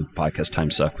 "Saving you from the podcast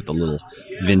time suck" with a little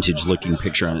vintage-looking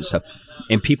picture on it and stuff,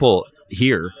 and people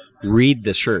here read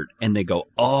the shirt and they go,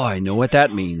 "Oh, I know what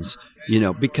that means,"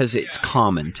 because it's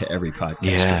common to every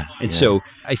podcaster. So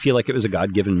I feel like it was a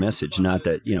God-given message, not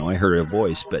that, I heard a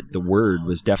voice, but the word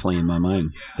was definitely in my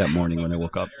mind that morning when I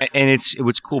woke up. And it's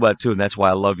what's cool about it too, and that's why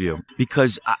I love you,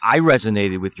 because I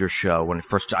resonated with your show when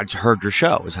I heard your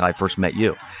show, is how I first met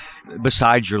you.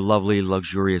 besides your lovely,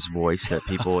 luxurious voice that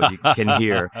people you can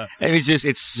hear, and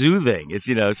it's soothing. It's,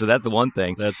 so that's the one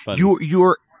thing. That's funny.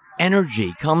 Your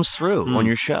energy comes through on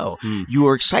your show.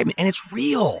 Your excitement, and it's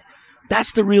real.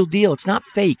 That's the real deal. It's not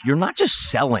fake. You're not just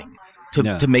selling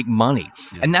to make money.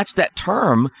 Yeah. And that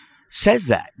term says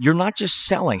that. You're not just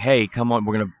selling, hey, come on,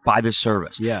 we're going to buy this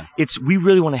service. Yeah. We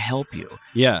really want to help you.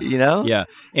 Yeah. Yeah.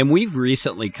 And we've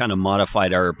recently kind of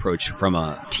modified our approach from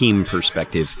a team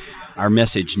perspective. Our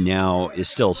message now is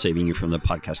still saving you from the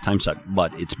podcast time suck,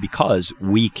 but it's because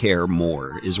we care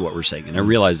more is what we're saying. And I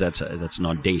realize that's an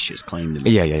audacious claim to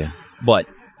me. Yeah. But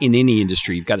in any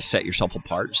industry, you've got to set yourself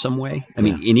apart some way. I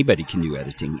mean, anybody can do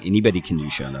editing. Anybody can do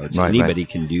show notes. Anybody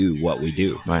can do what we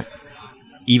do. Right.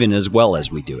 Even as well as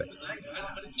we do it.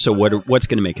 So what's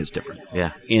going to make us different?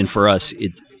 Yeah. And for us,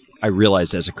 I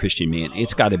realized as a Christian man,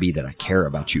 it's got to be that I care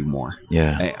about you more.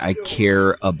 Yeah. I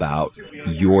care about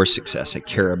your success. I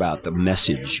care about the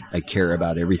message. I care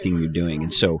about everything you're doing.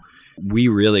 And so we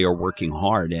really are working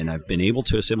hard, and I've been able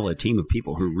to assemble a team of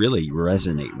people who really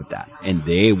resonate with that. And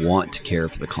they want to care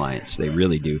for the clients. They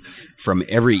really do. From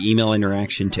every email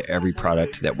interaction to every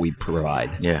product that we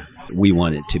provide. Yeah. We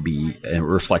want it to be a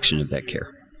reflection of that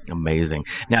care. Amazing.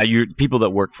 Now, people that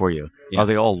work for you, are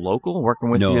they all local, working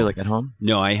with you, like at home?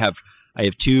 No, I have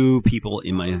 2 people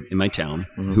in my town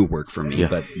who work for me,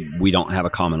 but we don't have a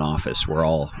common office. We're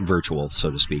all virtual,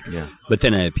 so to speak. Yeah. But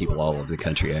then I have people all over the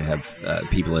country. I have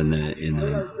people in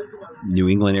the New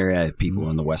England area. I have people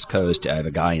on the West Coast. I have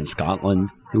a guy in Scotland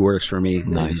who works for me.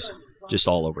 Nice. Just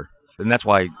all over. And that's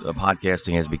why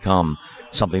podcasting has become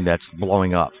something that's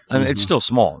blowing up. I mean, it's still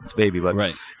small, it's baby,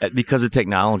 but because of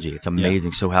technology, it's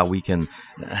amazing. So how we can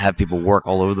have people work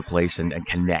all over the place and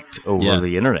connect over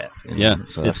the internet.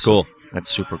 So it's cool. That's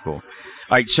super cool.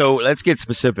 All right, so let's get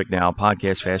specific now.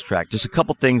 Podcast Fast Track. Just a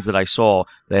couple things that I saw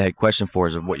that I had question for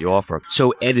is of what you offer.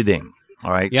 So editing.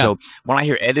 All right. Yeah. So when I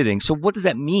hear editing, so what does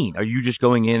that mean? Are you just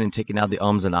going in and taking out the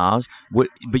ums and ahs? But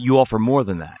you offer more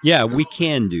than that. Yeah, we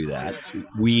can do that.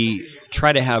 We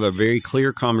try to have a very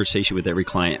clear conversation with every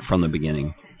client from the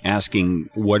beginning,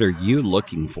 asking, what are you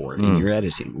looking for in your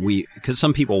editing? Because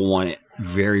some people want it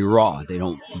very raw. They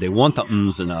want the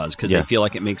ums and ahs because they feel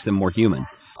like it makes them more human.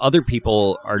 Other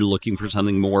people are looking for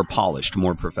something more polished,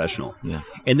 more professional. Yeah.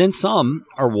 And then some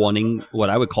are wanting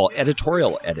what I would call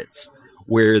editorial edits,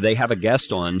 where they have a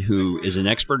guest on who is an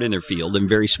expert in their field and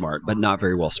very smart, but not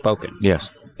very well spoken.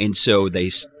 Yes. And so they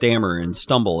stammer and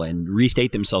stumble and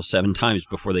restate themselves 7 times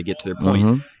before they get to their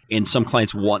point. And some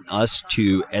clients want us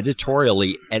to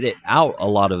editorially edit out a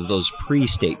lot of those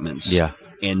pre-statements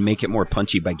and make it more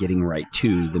punchy by getting right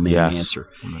to the main answer.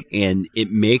 And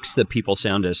it makes the people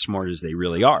sound as smart as they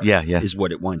really are, is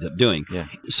what it winds up doing. Yeah.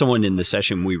 Someone in the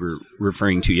session we were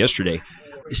referring to yesterday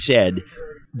said,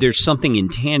 there's something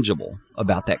intangible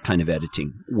about that kind of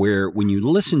editing where when you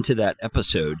listen to that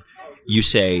episode, you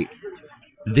say,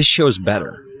 this show's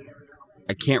better.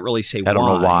 I can't really say why. I don't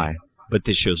know why. But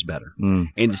this show's better. And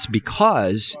it's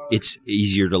because it's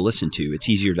easier to listen to. It's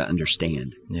easier to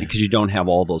understand because you don't have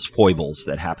all those foibles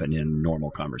that happen in normal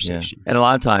conversation. Yeah. And a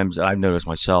lot of times I've noticed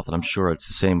myself, and I'm sure it's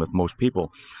the same with most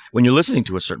people, when you're listening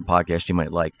to a certain podcast you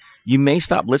might like, you may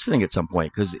stop listening at some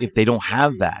point because if they don't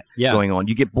have that going on,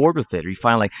 you get bored with it, or you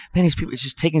find like, man, these people, it's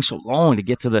just taking so long to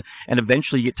get to and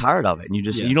eventually you get tired of it, and you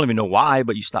don't even know why,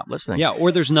 but you stop listening. Yeah,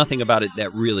 or there's nothing about it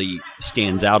that really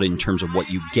stands out in terms of what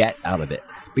you get out of it.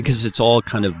 Because it's all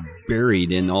kind of buried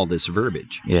in all this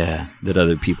verbiage that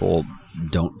other people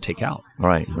don't take out.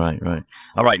 Right.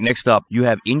 All right, next up, you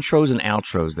have intros and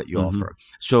outros that you offer.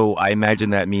 So I imagine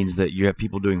that means that you have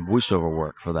people doing voiceover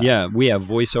work for that. Yeah, we have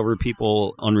voiceover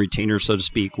people on retainer, so to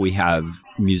speak. We have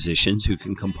musicians who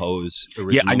can compose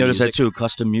original I noticed music. that too,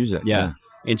 custom music. Yeah.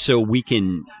 And so we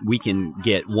can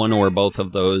get one or both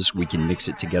of those. We can mix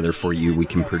it together for you. We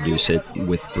can produce it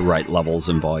with the right levels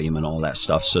and volume and all that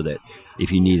stuff so that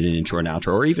if you need an intro and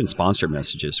outro or even sponsor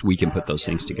messages, we can put those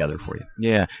things together for you.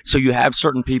 Yeah. So you have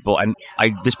certain people, and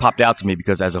this popped out to me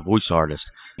because as a voice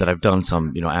artist that I've done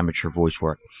some, amateur voice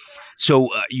work. So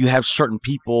you have certain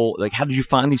people, like how did you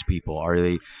find these people? Are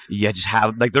they, just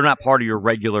have, like they're not part of your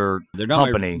regular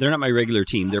company. They're not my regular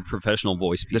team. They're professional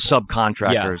voice people. The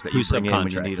subcontractors that you bring in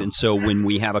when you need them. And so when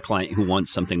we have a client who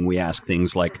wants something, we ask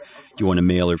things like, do you want a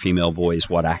male or female voice?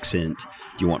 What accent?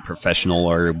 Do you want professional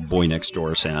or boy next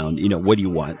door sound? What do you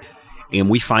want?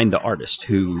 And we find the artist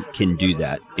who can do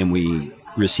that, and we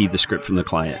receive the script from the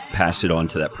client, pass it on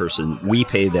to that person. We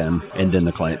pay them, and then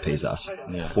the client pays us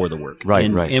for the work. Right,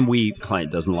 and, right. And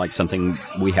client doesn't like something,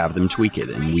 we have them tweak it,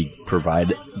 and we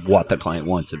provide what the client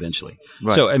wants eventually.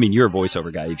 Right. So, I mean, you're a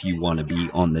voiceover guy. If you want to be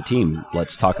on the team,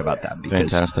 let's talk about that,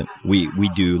 because Fantastic. we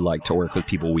do like to work with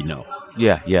people we know.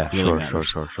 Yeah, Really sure.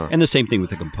 matters. And the same thing with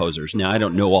the composers. Now, I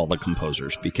don't know all the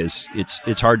composers because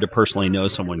it's hard to personally know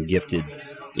someone gifted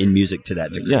in music to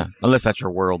that degree. Yeah, unless that's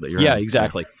your world that you're in. Yeah,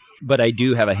 exactly. But I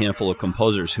do have a handful of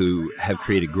composers who have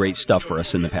created great stuff for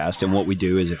us in the past. And what we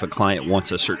do is if a client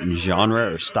wants a certain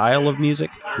genre or style of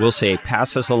music, we'll say,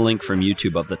 pass us a link from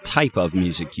YouTube of the type of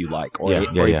music you like or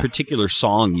a particular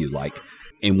song you like.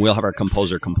 And we'll have our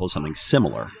composer compose something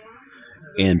similar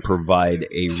and provide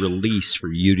a release for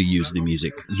you to use the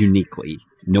music uniquely.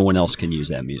 No one else can use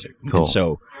that music. Cool. And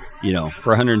so,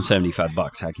 for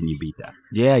 $175, how can you beat that?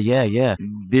 Yeah.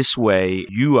 This way,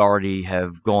 you already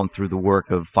have gone through the work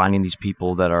of finding these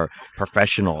people that are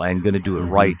professional and going to do it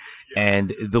right.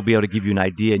 And they'll be able to give you an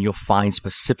idea, and you'll find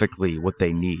specifically what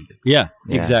they need. Yeah,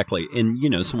 exactly. And,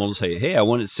 someone will say, hey, I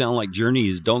want it to sound like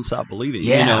Journey's Don't Stop Believing.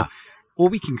 Yeah. Well,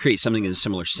 we can create something in a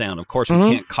similar sound. Of course, we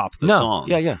can't cop the song.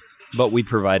 Yeah. But we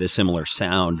provide a similar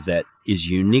sound that is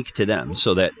unique to them,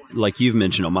 so that, like you've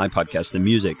mentioned on my podcast, the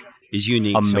music is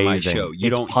unique to my show. You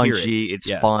it's don't punchy. hear it.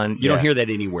 It's fun. You don't hear that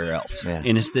anywhere else. Yeah.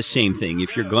 And it's the same thing.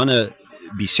 If you're going to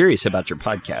be serious about your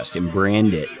podcast and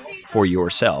brand it for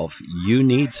yourself, you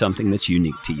need something that's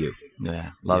unique to you.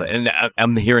 Yeah, love it. And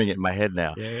I'm hearing it in my head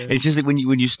now. And it's just like when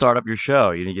you start up your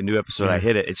show, you get a new episode, I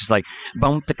hit it. It's just like,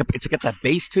 boom, it's got that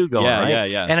bass too going, right?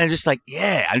 Yeah. And I'm just like,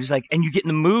 and you get in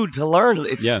the mood to learn.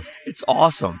 It's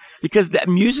awesome because that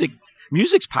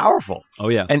music's powerful. Oh,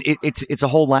 yeah. And it's a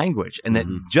whole language. And that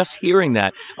just hearing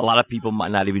that, a lot of people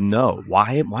might not even know,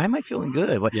 why am I feeling good?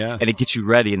 And it gets you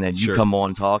ready, and then you come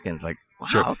on talking. It's like,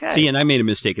 wow, okay. See, and I made a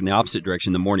mistake in the opposite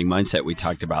direction. The morning mindset we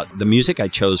talked about. The music I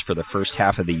chose for the first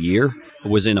half of the year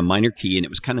was in a minor key, and it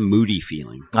was kind of moody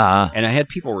feeling. And I had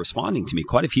people responding to me,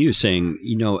 quite a few, saying,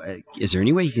 is there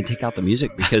any way you can take out the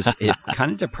music? Because it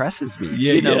kind of depresses me.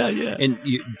 Yeah. And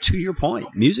to your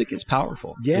point, music is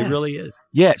powerful. Yeah. It really is.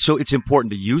 Yeah, so it's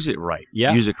important to use it right.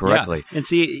 Yeah. Use it correctly. Yeah. And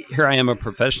see, here I am a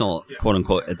professional, quote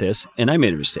unquote, at this, and I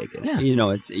made a mistake. Yeah.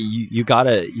 It's you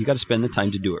gotta spend the time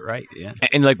to do it right. Yeah.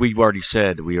 And like we already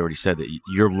said that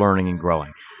you're learning and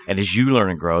growing. And as you learn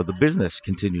and grow, the business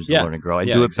continues to learn and grow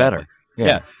and do it better.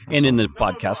 Yeah. And in the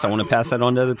podcast, I want to pass that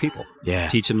on to other people. Yeah.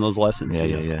 Teach them those lessons.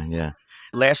 Yeah.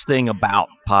 Last thing about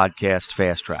Podcast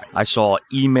Fast Track. I saw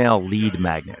email lead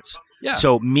magnets. Yeah.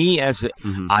 So me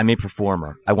I'm a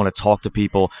performer. I want to talk to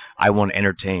people. I want to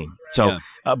entertain. So,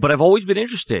 but I've always been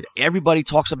interested. Everybody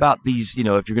talks about these, if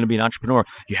you're going to be an entrepreneur,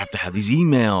 you have to have these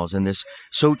emails and this.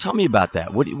 So tell me about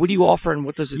that. What do you offer and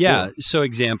what does it do? So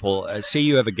example, say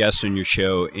you have a guest on your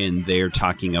show and they're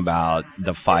talking about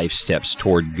the 5 steps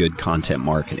toward good content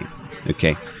marketing.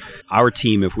 Okay. Our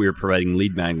team, if we were providing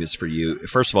lead magnets for you,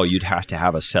 first of all, you'd have to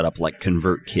have a setup like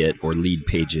ConvertKit or Lead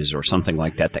Pages or something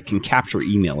like that can capture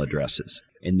email addresses.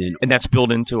 And that's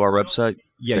built into our website?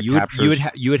 Yeah, you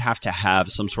would have to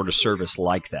have some sort of service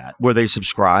like that. Where they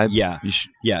subscribe? Yeah.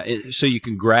 So you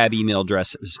can grab email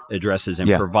addresses and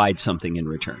provide something in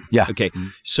return. Yeah. Okay.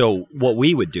 So what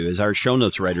we would do is our show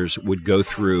notes writers would go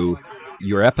through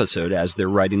your episode as they're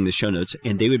writing the show notes,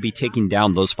 and they would be taking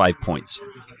down those 5 points.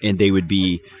 And they would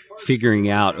be figuring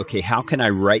out, okay, how can I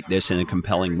write this in a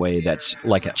compelling way that's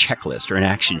like a checklist or an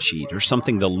action sheet or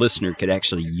something the listener could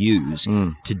actually use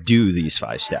to do these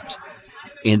 5 steps.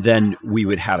 And then we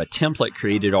would have a template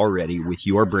created already with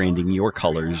your branding, your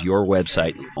colors, your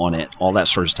website on it, all that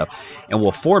sort of stuff. And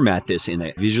we'll format this in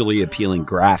a visually appealing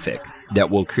graphic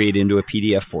that we'll create into a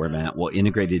PDF format. We'll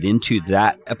integrate it into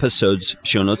that episode's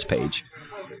show notes page,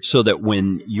 so that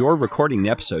when you're recording the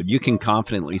episode, you can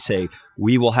confidently say,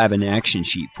 we will have an action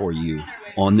sheet for you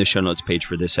on the show notes page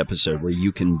for this episode where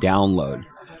you can download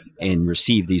and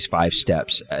receive these 5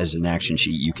 steps as an action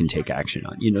sheet you can take action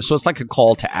on. So it's like a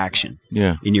call to action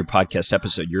in your podcast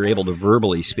episode. You're able to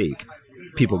verbally speak.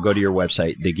 People go to your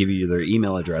website, they give you their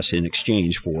email address in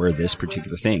exchange for this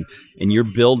particular thing. And you're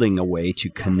building a way to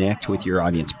connect with your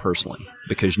audience personally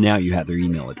because now you have their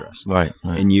email address. Right.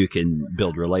 And you can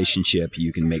build relationship,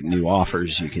 you can make new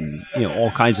offers, you can,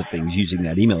 all kinds of things using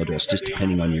that email address just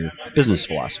depending on your business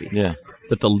philosophy. Yeah.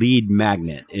 But the lead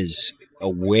magnet is a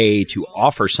way to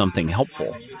offer something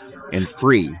helpful and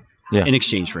free in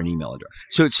exchange for an email address.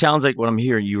 So it sounds like what I'm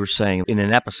hearing you were saying in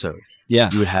an episode. Yeah.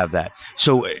 You would have that.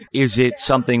 So is it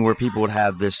something where people would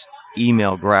have this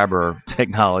email grabber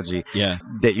technology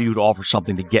that you would offer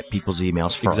something to get people's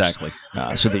emails first? Exactly.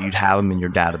 So that you'd have them in your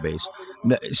database.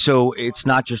 So it's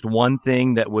not just one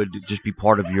thing that would just be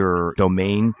part of your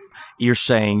domain. You're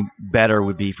saying better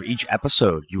would be for each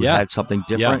episode you would add something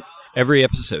different? Yeah. Every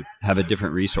episode have a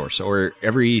different resource, or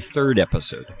every third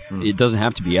episode. It doesn't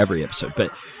have to be every episode,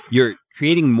 but you're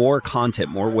creating more content,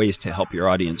 more ways to help your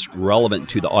audience relevant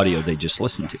to the audio they just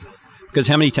listened to. Because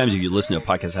how many times have you listened to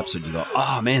a podcast episode and you go,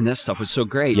 oh man, that stuff was so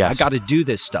great. Yes. I got to do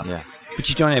this stuff. Yeah. But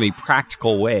you don't have a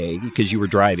practical way because you were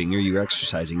driving or you were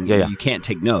exercising. You can't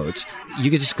take notes. You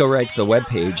could just go right to the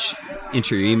webpage,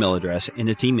 enter your email address, and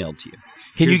it's emailed to you.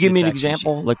 Can you give me an this action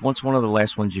example? Like, what's one of the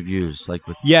last ones you've used? Like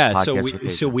with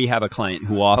so we have a client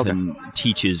who often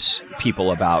teaches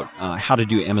people about how to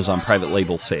do Amazon private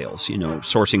label sales.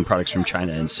 Sourcing products from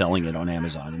China and selling it on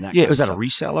Amazon and that. Was that a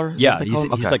reseller? Yeah,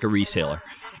 he's like a reseller.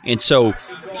 And so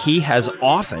he has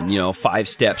often, 5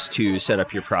 steps to set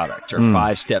up your product or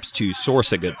 5 steps to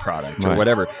source a good product or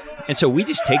whatever. And so we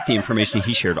just take the information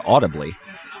he shared audibly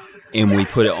and we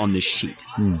put it on this sheet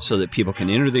so that people can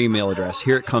enter their email address.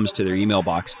 Here it comes to their email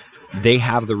box. They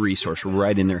have the resource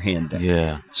right in their hand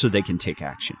then, so they can take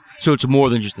action. So it's more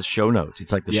than just the show notes.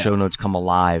 It's like the show notes come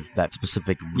alive, that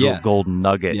specific golden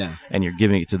nugget, and you're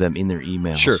giving it to them in their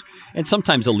emails. Sure. And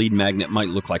sometimes a lead magnet might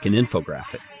look like an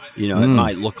infographic. It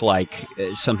might look like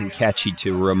something catchy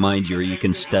to remind you, or you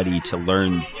can study to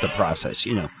learn the process,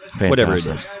 whatever it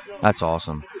is. That's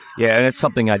awesome. Yeah, and it's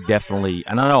something I definitely,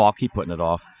 and I know I'll keep putting it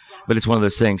off, but it's one of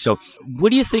those things. So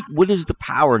what do you think, what is the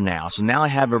power now? So now I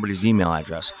have everybody's email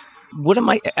address. What am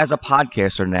I, as a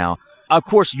podcaster now, of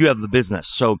course you have the business,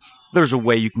 so there's a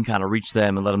way you can kind of reach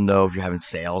them and let them know if you're having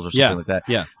sales or something like that.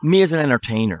 Yeah. Me as an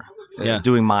entertainer,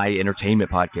 doing my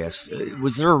entertainment podcast,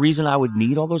 was there a reason I would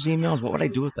need all those emails? What would I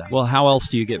do with that? Well, how else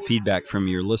do you get feedback from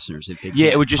your listeners if they can't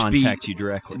it would just contact you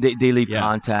directly? They leave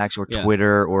contacts or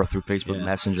Twitter or through Facebook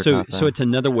Messenger. So it's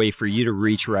another way for you to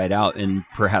reach right out and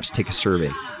perhaps take a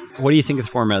survey. What do you think of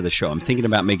the format of the show? I'm thinking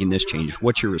about making this change.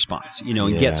 What's your response?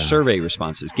 And get survey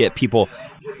responses. Get people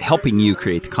helping you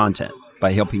create the content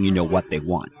by helping you know what they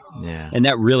want. Yeah. And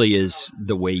that really is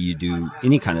the way you do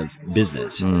any kind of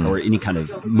business or any kind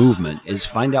of movement, is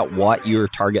find out what your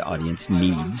target audience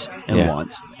needs and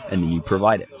wants, and then you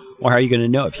provide it. Or how are you going to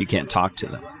know if you can't talk to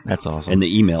them? That's awesome. And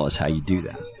the email is how you do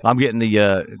that. I'm getting the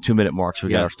 2-minute mark, so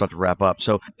we got to start to wrap up.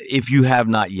 So if you have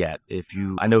not yet,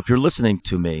 I know if you're listening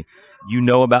to me, you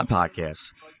know about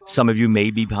podcasts. Some of you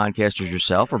may be podcasters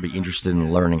yourself or be interested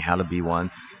in learning how to be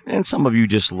one. And some of you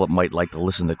just might like to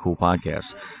listen to cool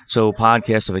podcasts. So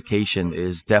Podcastification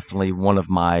is definitely one of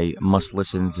my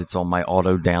must-listens. It's on my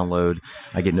auto download.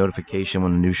 I get notification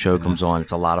when a new show comes on.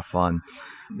 It's a lot of fun.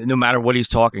 No matter what he's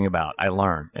talking about, I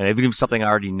learn. And even if it's something I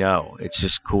already know, it's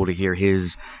just cool to hear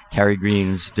Carrie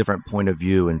Green's different point of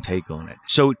view and take on it.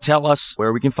 So tell us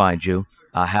where we can find you.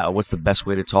 What's the best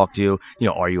way to talk to you?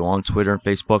 Are you on Twitter and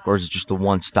Facebook, or is it just the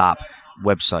one-stop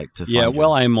website to find you?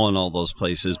 Well, I'm on all those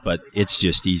places, but it's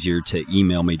just easier to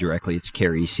email me directly. It's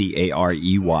Carey,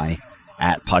 Carey,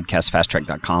 at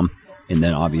podcastfasttrack.com. And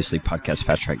then obviously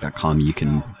podcastfasttrack.com, you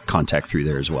can contact through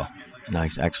there as well.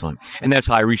 Nice. Excellent. And that's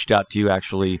how I reached out to you,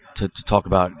 actually, to talk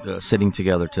about sitting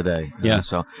together today.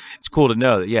 So it's cool to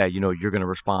know that, you're going to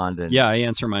respond. And I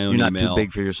answer my own email. email. You're not too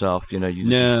big for yourself.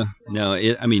 No.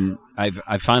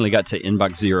 I finally got to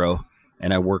inbox 0,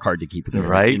 and I work hard to keep it there.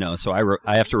 Right. So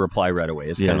I have to reply right away.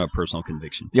 It's kind of a personal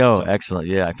conviction. Excellent.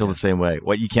 Yeah, I feel the same way.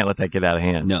 You can't let that get out of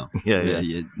hand. No.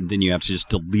 Then you have to just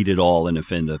delete it all and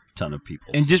offend a ton of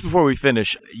people. And just before we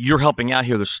finish, you're helping out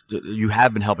here. You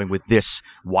have been helping with this,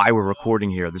 why we're recording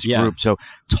here, this group. So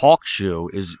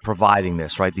TalkShoe is providing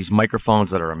this, right? These microphones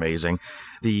that are amazing.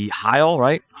 The Heil,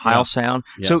 right? Heil Sound.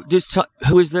 Yeah. So just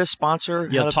who is this sponsor?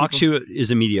 Yeah, TalkShoe is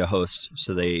a media host.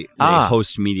 So they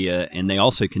host media, and they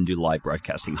also can do live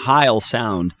broadcasting. Heil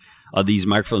Sound, these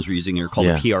microphones we're using are called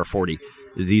the PR40.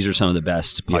 These are some of the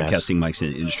best podcasting mics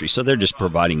in the industry. So they're just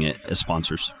providing it as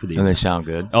sponsors for the And they sound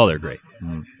good. Oh, they're great.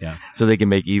 Yeah. So they can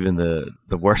make even the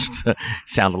worst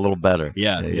sound a little better.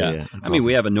 Yeah. I mean,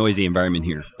 we have a noisy environment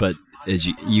here, but as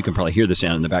you can probably hear the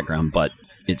sound in the background, but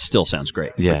it still sounds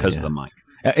great because of the mic.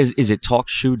 Is it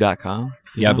talkshoe.com?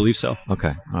 Yeah, I believe so.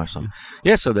 Okay, awesome.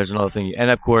 Yeah, so there's another thing. And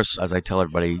of course, as I tell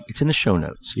everybody, it's in the show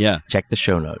notes. Yeah. Check the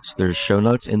show notes. There's show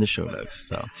notes in the show notes.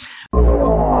 So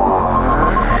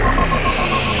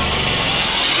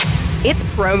it's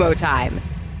promo time.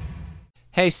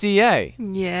 Hey, CA.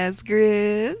 Yes,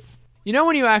 Grizz. You know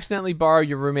when you accidentally borrow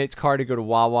your roommate's car to go to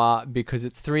Wawa because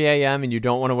it's 3 a.m. and you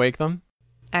don't want to wake them?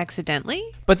 Accidentally?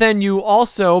 But then you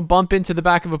also bump into the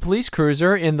back of a police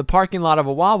cruiser in the parking lot of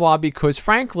a Wawa because,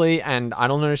 frankly, and I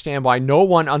don't understand why no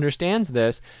one understands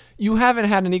this, you haven't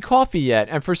had any coffee yet.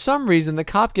 And for some reason, the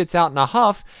cop gets out in a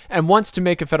huff and wants to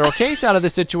make a federal case out of the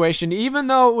situation, even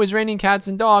though it was raining cats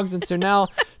and dogs. And so now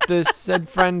the said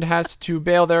friend has to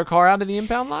bail their car out of the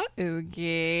impound lot.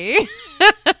 Okay.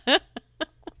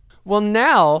 Well,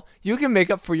 now you can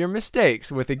make up for your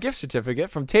mistakes with a gift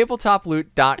certificate from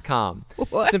tabletoploot.com.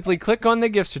 What? Simply click on the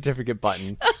gift certificate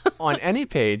button on any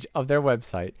page of their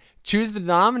website. Choose the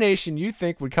denomination you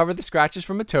think would cover the scratches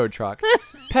from a tow truck,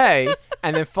 pay,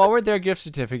 and then forward their gift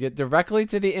certificate directly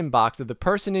to the inbox of the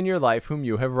person in your life whom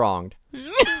you have wronged.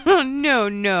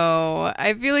 No.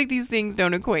 I feel like these things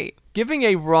don't equate. Giving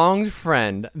a wronged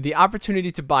friend the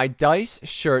opportunity to buy dice,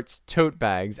 shirts, tote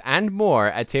bags, and more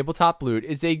at Tabletop Loot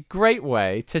is a great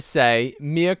way to say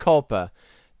mea culpa.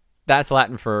 That's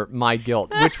Latin for my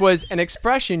guilt, which was an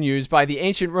expression used by the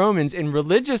ancient Romans in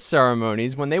religious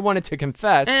ceremonies when they wanted to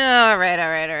confess. All right.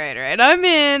 I'm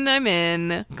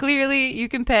in. Clearly, you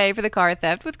can pay for the car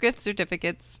theft with gift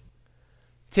certificates.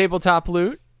 Tabletop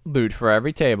Loot, loot for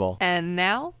every table. And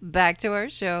now, back to our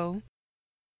show.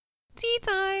 Tea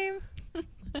time.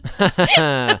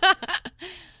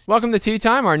 Welcome to Tea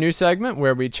Time, our new segment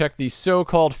where we check the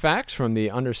so-called facts from the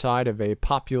underside of a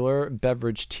popular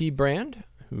beverage tea brand,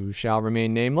 who shall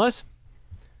remain nameless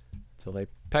until they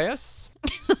pay us.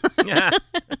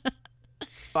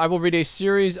 I will read a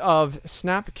series of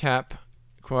Snapcap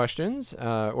questions,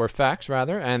 or facts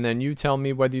rather, and then you tell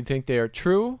me whether you think they are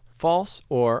true, false,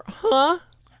 or huh?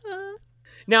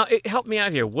 Now, help me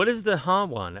out here. What is the huh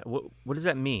one? What does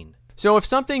that mean? So if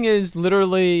something is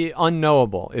literally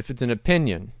unknowable, if it's an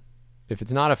opinion, if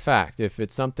it's not a fact, if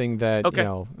it's something that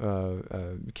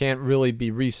can't really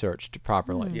be researched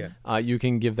properly, you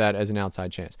can give that as an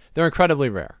outside chance. They're incredibly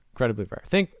rare.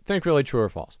 Think really true or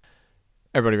false.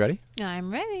 Everybody ready?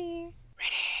 I'm ready.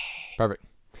 Perfect.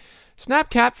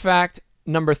 Snapcap fact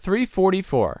number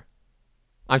 344.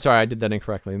 I'm sorry, I did that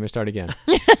incorrectly. Let me start again.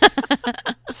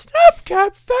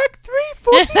 Snapcap fact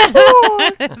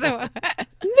 344.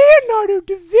 Leonardo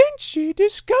da Vinci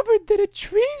discovered that a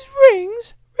tree's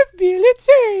rings reveal its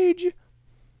age.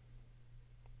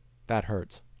 That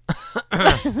hurts.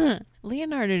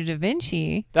 Leonardo da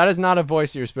Vinci? That is not a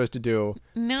voice you're supposed to do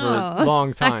for a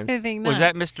long time. I think not. Was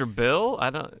that Mr. Bill? I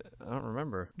don't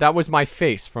remember. That was my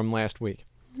face from last week.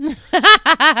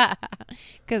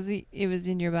 Because it was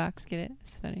in your box. Get it?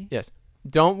 It's funny. Yes.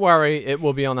 Don't worry, it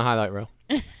will be on the highlight reel.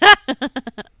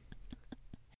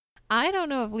 I don't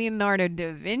know if Leonardo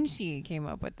da Vinci came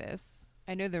up with this.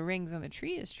 I know the rings on the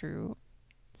tree is true,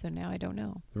 so now I don't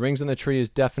know. The rings on the tree is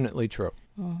definitely true.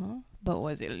 But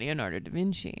was it Leonardo da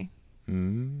Vinci? What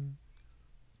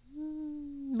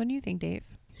do you think, Dave?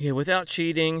 Yeah, without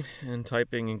cheating and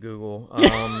typing in Google.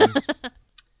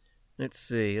 Let's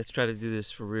see. Let's try to do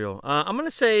this for real. I'm going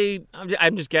to say,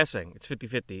 I'm just guessing. It's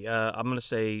 50-50. I'm going to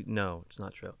say no, it's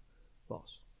not true.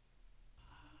 False.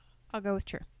 I'll go with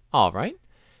true. All right.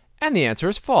 And the answer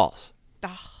is false.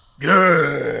 No.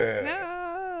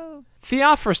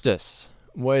 Theophrastus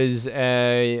was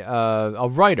a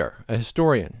writer, a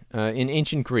historian in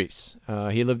ancient Greece.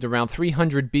 He lived around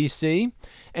 300 BC,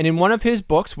 and in one of his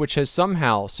books, which has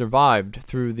somehow survived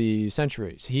through the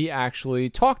centuries, he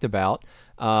actually talked about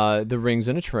the rings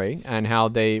in a tree and how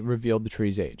they revealed the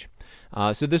tree's age.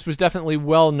 So this was definitely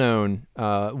well known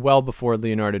well before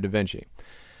Leonardo da Vinci.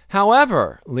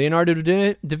 However, Leonardo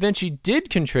da Vinci did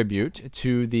contribute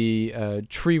to the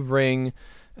tree ring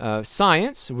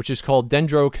science, which is called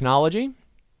dendrochronology.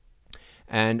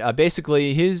 And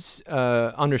basically, his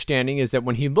understanding is that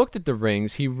when he looked at the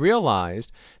rings, he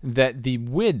realized that the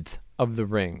width of the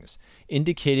rings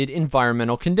indicated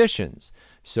environmental conditions.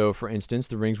 So, for instance,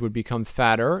 the rings would become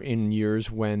fatter in years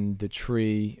when the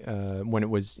tree, when it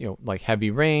was, like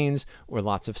heavy rains or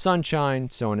lots of sunshine,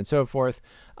 so on and so forth.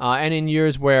 And in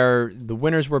years where the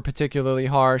winters were particularly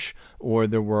harsh or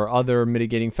there were other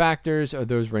mitigating factors,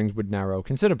 those rings would narrow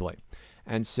considerably.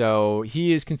 And so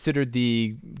he is considered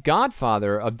the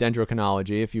godfather of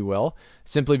dendrochronology, if you will,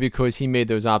 simply because he made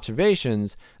those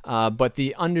observations. But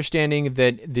the understanding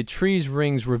that the tree's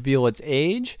rings reveal its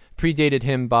age predated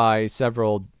him by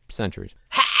several centuries.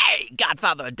 Hey,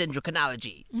 godfather of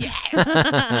dendrochronology. Yeah.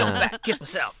 Jump back, kiss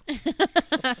myself.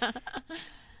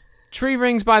 Tree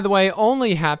rings, by the way,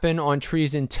 only happen on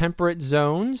trees in temperate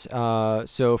zones.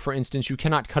 So, for instance, you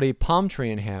cannot cut a palm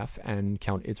tree in half and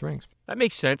count its rings. That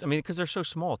makes sense. I mean, because they're so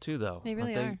small, too, though. They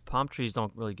really are. Palm trees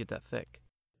don't really get that thick.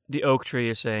 The oak tree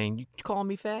is saying, you calling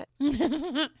me fat?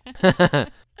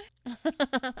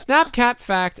 Snapcap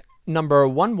fact number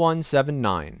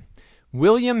 1179.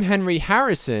 William Henry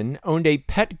Harrison owned a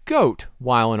pet goat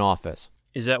while in office.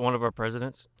 Is that one of our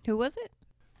presidents? Who was it?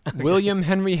 William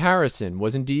Henry Harrison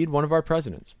was indeed one of our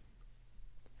presidents.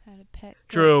 Had a pet goat.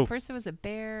 True. First it was a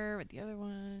bear, with the other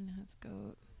one has a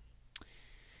goat.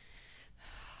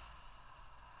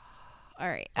 All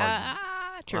right.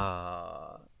 True.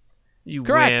 You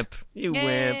Correct. wimp. You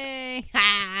wimp. Yay.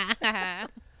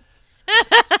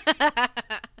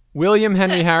 William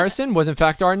Henry Harrison was in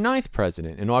fact our 9th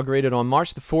president, inaugurated on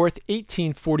March the 4th,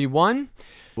 1841.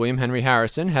 William Henry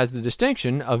Harrison has the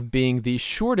distinction of being the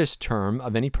shortest term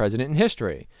of any president in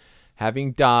history,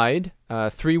 having died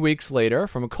 3 weeks later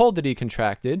from a cold that he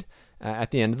contracted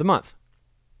at the end of the month.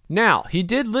 Now, he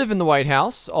did live in the White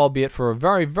House, albeit for a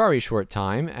very, very short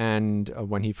time, and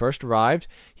when he first arrived,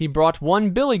 he brought one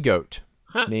billy goat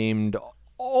named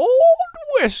Old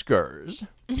Whiskers.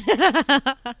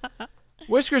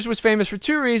 Whiskers was famous for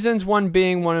 2 reasons, one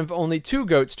being one of only 2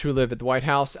 goats to live at the White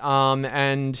House,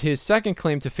 and his second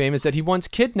claim to fame is that he once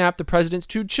kidnapped the president's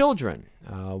 2 children.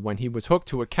 When he was hooked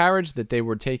to a carriage that they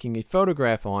were taking a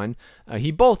photograph on,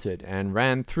 he bolted and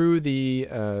ran through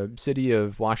the city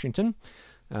of Washington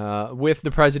with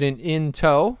the president in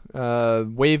tow,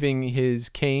 waving his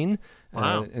cane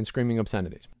and screaming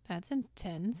obscenities. That's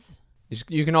intense.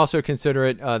 You can also consider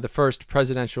it the first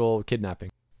presidential kidnapping.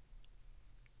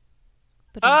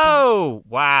 But Oh,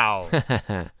 wow.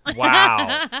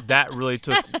 Wow. That really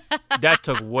took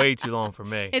way too long for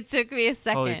me. it took me a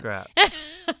second. Holy crap.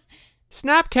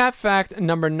 Snapcap fact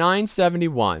number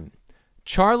 971.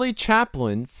 Charlie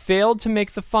Chaplin failed to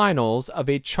make the finals of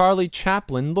a Charlie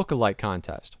Chaplin lookalike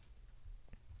contest.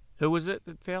 Who was it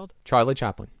that failed? Charlie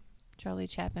Chaplin. Charlie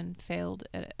Chaplin failed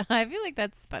at it. I feel like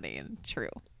that's funny and true.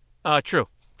 True.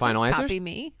 Final answers? Copy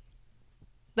me.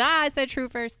 I said true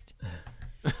first.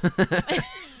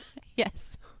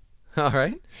 Yes. All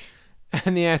right.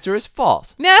 And the answer is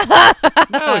false. No. No,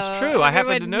 it's true. I happen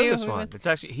to Everyone know knew this who one. was- It's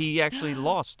actually he actually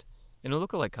lost in a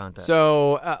lookalike contest.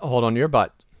 So, hold on to your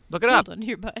butt. Look it up. Hold on to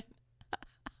your butt.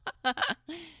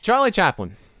 Charlie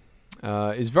Chaplin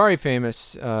is very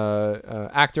famous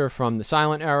actor from the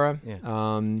silent era.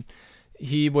 Yeah.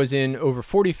 He was in over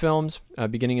 40 films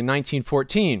beginning in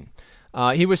 1914.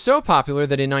 He was so popular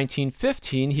that in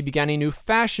 1915 he began a new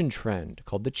fashion trend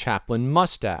called the Chaplin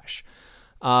mustache.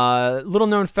 Little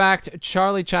known fact,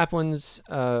 Charlie Chaplin's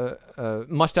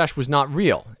mustache was not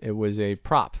real. It was a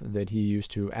prop that he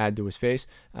used to add to his face,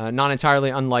 not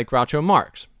entirely unlike Groucho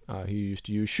Marx. He used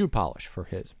to use shoe polish for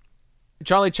his.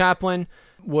 Charlie Chaplin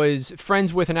was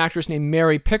friends with an actress named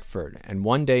Mary Pickford, and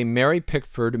one day Mary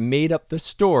Pickford made up the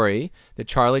story that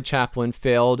Charlie Chaplin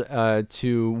failed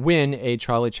to win a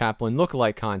Charlie Chaplin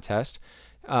lookalike contest.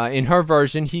 In her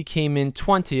version, he came in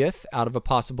 20th out of a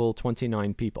possible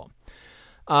 29 people.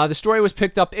 The story was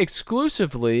picked up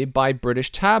exclusively by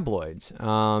British tabloids,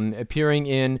 appearing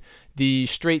in the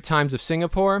Straits Times of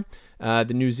Singapore,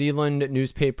 the New Zealand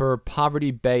newspaper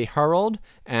Poverty Bay Herald,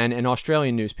 and an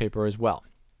Australian newspaper as well.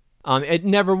 It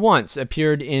never once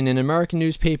appeared in an American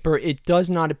newspaper. It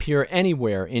does not appear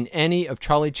anywhere in any of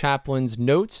Charlie Chaplin's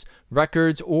notes,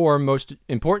 records, or, most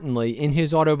importantly, in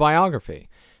his autobiography.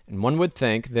 And one would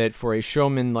think that for a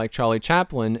showman like Charlie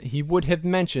Chaplin, he would have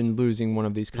mentioned losing one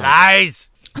of these contests.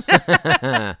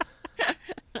 Lies.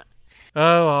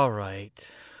 Oh, all right.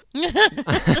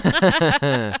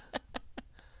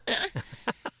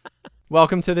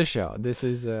 Welcome to the show. This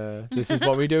is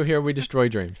what we do here. We destroy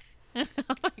dreams. Oh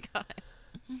my god.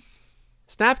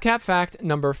 Snapcap fact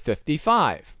number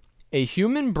 55. A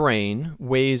human brain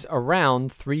weighs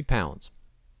around 3 pounds.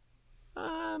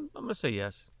 I'm gonna say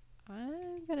yes.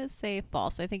 I'm gonna say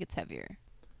false. I think it's heavier,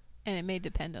 and it may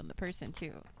depend on the person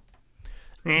too.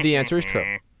 The answer is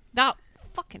true. Oh,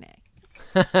 fucking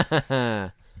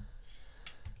A.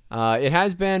 It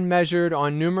has been measured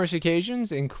on numerous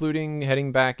occasions, including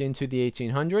heading back into the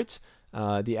 1800s.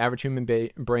 The average human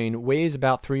brain weighs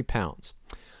about 3 pounds.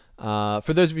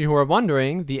 For those of you who are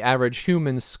wondering, the average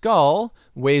human skull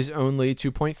weighs only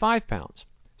 2.5 pounds.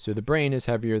 So the brain is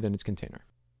heavier than its container.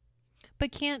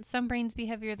 But can't some brains be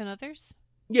heavier than others?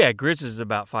 Yeah, Grizz is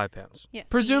about 5 pounds. Yes.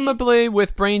 Presumably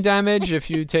with brain damage, if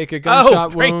you take a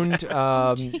gunshot brain wound,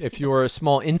 if you're a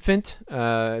small infant,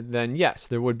 then yes,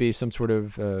 there would be some sort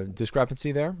of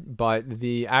discrepancy there. But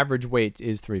the average weight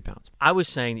is 3 pounds. I was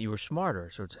saying that you were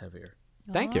smarter, so it's heavier.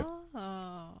 Thank you.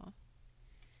 Oh,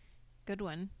 good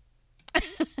one.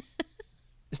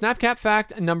 Snapcap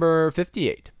fact number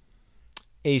 58.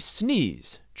 A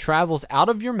sneeze travels out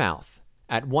of your mouth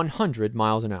at 100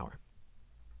 miles an hour.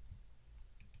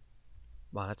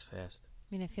 Wow, that's fast.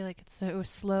 I mean, I feel like it's so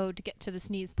slow to get to the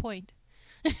sneeze point.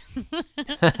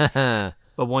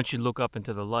 But But once you look up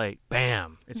into the light,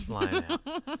 bam, it's flying out.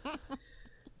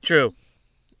 True.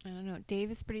 I don't know.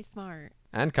 Dave is pretty smart.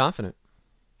 And confident.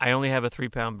 I only have a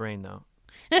 3-pound brain, though.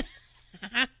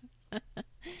 I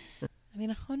mean,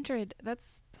 100.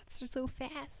 That's just so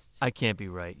fast. I can't be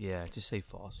right. Yeah, just say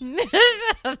false.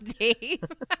 Shut up, Dave.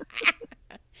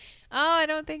 Oh, I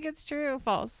don't think it's true.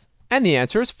 False. And the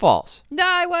answer is false. No,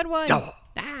 I won one.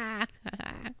 Ah.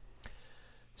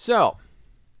 So,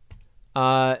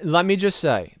 let me just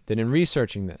say that in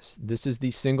researching this is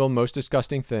the single most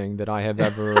disgusting thing that I have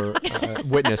ever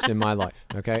witnessed in my life.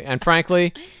 Okay, and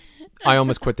frankly, I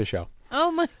almost quit the show.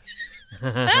 Oh my.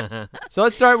 So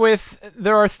let's start with,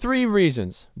 there are 3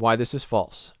 reasons why this is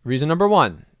false. Reason number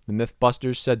 1, the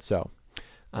Mythbusters said so.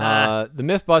 The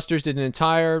Mythbusters did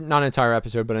not an entire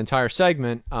episode, but an entire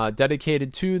segment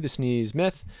dedicated to the sneeze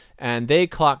myth, and they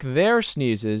clock their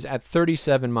sneezes at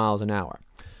 37 miles an hour.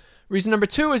 Reason number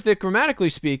 2 is that grammatically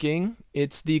speaking,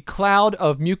 it's the cloud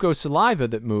of mucosaliva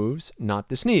that moves, not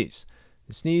the sneeze.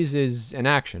 The sneeze is an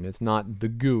action. It's not the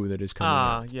goo that is coming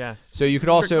out. Yes. So you could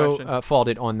Trick also question. fault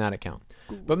it on that account.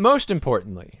 But most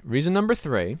importantly, reason number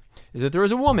 3 is that there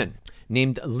is a woman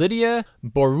named Lydia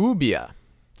Borubia,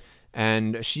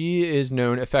 and she is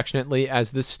known affectionately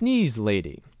as the Sneeze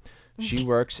Lady. She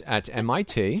works at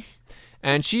MIT,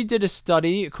 and she did a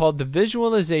study called the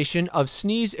Visualization of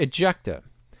Sneeze Ejecta,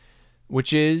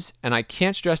 which is, and I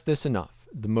can't stress this enough,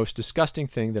 the most disgusting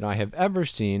thing that I have ever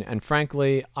seen, and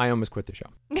frankly, I almost quit the show.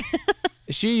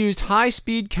 She used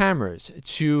high-speed cameras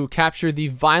to capture the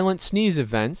violent sneeze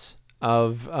events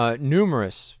of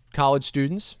numerous college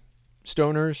students,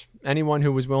 stoners, anyone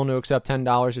who was willing to accept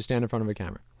 $10 to stand in front of a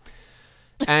camera.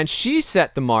 And she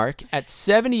set the mark at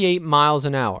 78 miles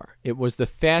an hour. It was the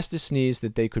fastest sneeze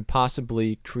that they could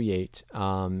possibly create,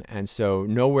 and so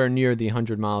nowhere near the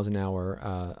 100 miles an hour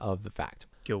of the fact.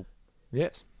 Yo.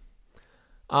 Yes.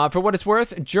 For what it's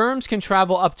worth, germs can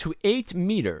travel up to 8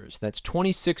 meters, that's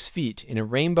 26 feet, in a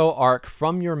rainbow arc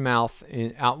from your mouth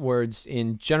outwards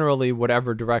in generally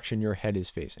whatever direction your head is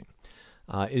facing.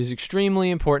 It is extremely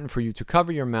important for you to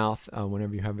cover your mouth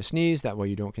whenever you have a sneeze. That way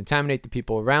you don't contaminate the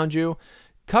people around you.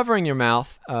 Covering your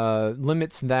mouth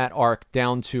limits that arc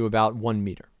down to about 1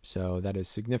 meter. So that is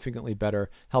significantly better.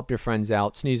 Help your friends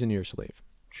out. Sneeze into your sleeve.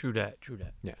 True that.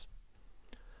 Yes.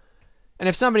 And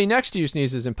if somebody next to you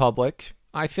sneezes in public,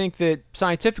 I think that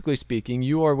scientifically speaking,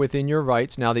 you are within your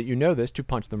rights, now that you know this, to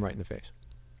punch them right in the face.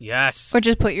 Yes. Or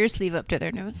just put your sleeve up to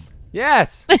their nose.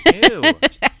 Yes. Ew.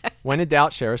 When in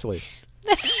doubt, share a sleeve.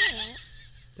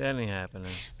 That ain't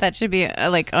happening. That should be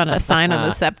like on a sign on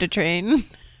the SEPTA train.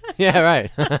 Yeah,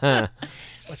 right. Let's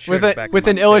with shoot it back with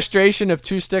in an my illustration of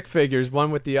 2 stick figures,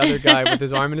 one with the other guy with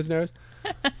his arm in his nose.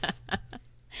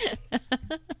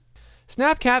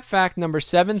 Snapcat fact number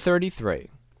 733.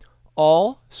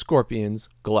 All scorpions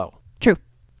glow. True. face.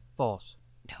 False.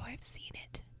 No, I've seen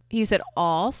it. You said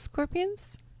all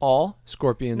scorpions? All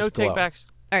scorpions No glow. takebacks.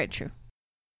 All right, true.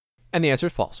 And the answer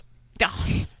is false. Oh,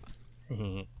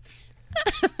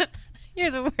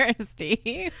 you're the worst,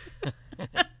 Steve.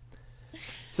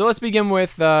 So let's begin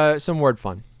with some word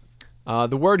fun.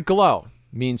 The word glow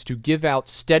means to give out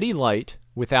steady light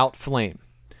without flame,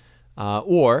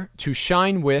 or to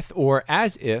shine with or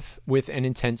as if with an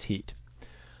intense heat.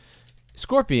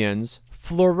 Scorpions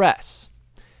fluoresce,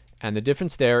 and the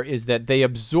difference there is that they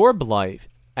absorb light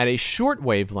at a short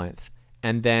wavelength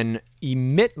and then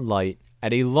emit light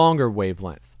at a longer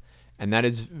wavelength. And that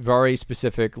is very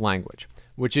specific language,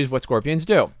 which is what scorpions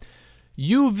do.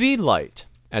 UV light,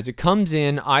 as it comes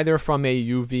in either from a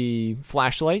UV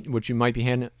flashlight, which you might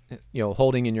be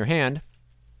holding in your hand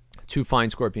to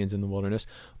find scorpions in the wilderness,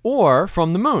 or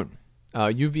from the moon.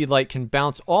 UV light can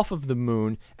bounce off of the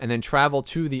moon and then travel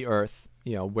to the earth,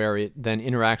 where it then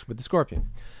interacts with the scorpion.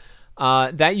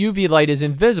 That UV light is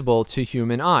invisible to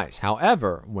human eyes.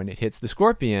 However, when it hits the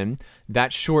scorpion,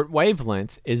 that short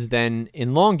wavelength is then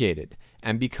elongated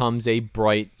and becomes a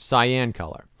bright cyan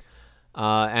color.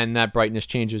 And that brightness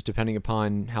changes depending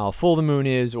upon how full the moon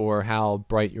is or how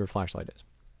bright your flashlight is.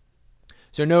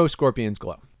 So no scorpions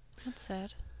glow. That's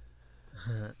sad.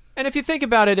 And if you think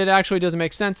about it, it actually doesn't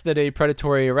make sense that a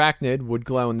predatory arachnid would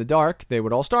glow in the dark. They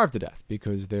would all starve to death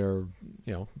because their,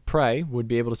 prey would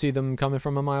be able to see them coming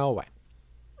from a mile away.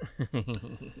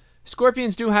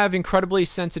 Scorpions do have incredibly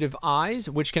sensitive eyes,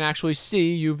 which can actually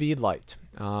see UV light.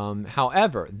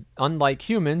 However, unlike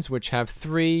humans, which have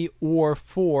 3 or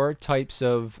 4 types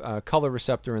of color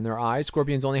receptor in their eyes,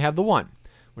 scorpions only have the one,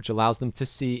 which allows them to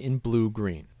see in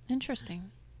blue-green.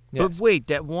 Interesting. Yes. But wait,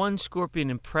 that one scorpion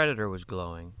in Predator was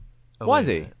glowing. Oh, Was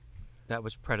wait a he? minute. That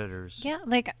was Predator's. Yeah,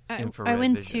 like I Infrared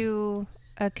went vision. to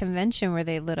a convention where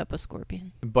they lit up a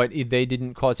scorpion. But they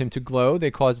didn't cause him to glow.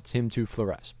 They caused him to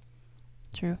fluoresce.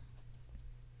 True.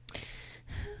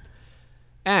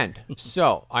 And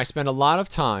so I spent a lot of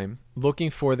time looking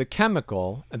for the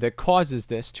chemical that causes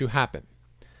this to happen.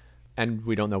 And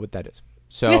we don't know what that is.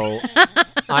 So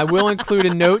I will include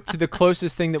a note to the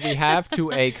closest thing that we have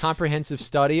to a comprehensive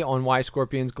study on why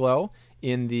scorpions glow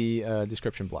in the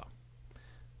description below.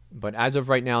 But as of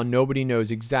right now, nobody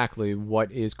knows exactly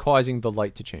what is causing the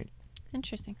light to change.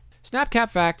 Interesting. Snapcap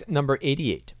fact number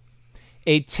 88.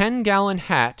 A 10-gallon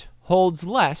hat holds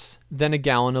less than a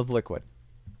gallon of liquid.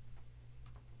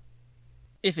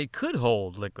 If it could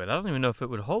hold liquid, I don't even know if it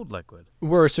would hold liquid.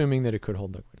 We're assuming that it could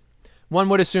hold liquid. One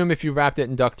would assume if you wrapped it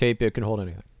in duct tape, it could hold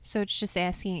anything. So it's just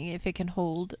asking if it can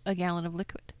hold a gallon of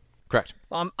liquid. Correct.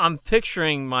 I'm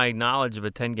picturing my knowledge of a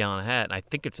 10-gallon hat, and I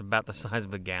think it's about the size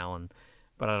of a gallon,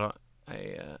 but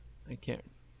I can't.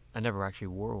 I never actually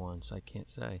wore one, so I can't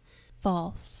say.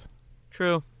 False.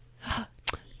 True.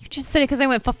 You just said it because I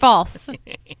went for false.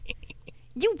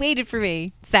 You waited for me,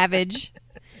 savage.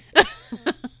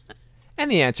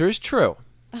 And the answer is true.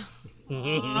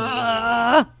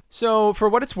 So, for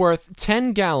what it's worth,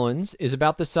 10 gallons is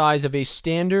about the size of a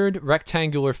standard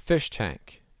rectangular fish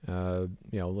tank.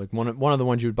 Like one of the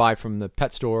ones you would buy from the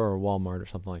pet store or Walmart or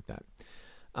something like that.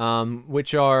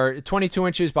 Which are 22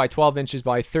 inches by 12 inches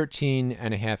by 13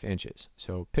 and a half inches.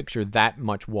 So, picture that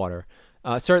much water.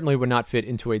 Certainly would not fit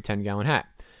into a 10-gallon hat.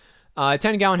 A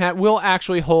 10-gallon hat will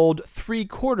actually hold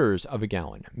 3/4 of a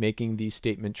gallon, making the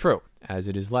statement true, as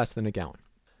it is less than a gallon.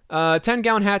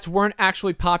 10-gallon hats weren't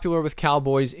actually popular with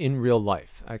cowboys in real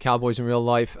life. Cowboys in real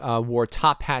life wore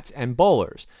top hats and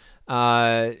bowlers.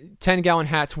 10-gallon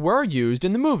hats were used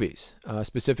in the movies,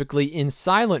 specifically in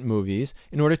silent movies,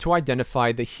 in order to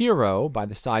identify the hero by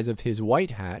the size of his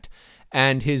white hat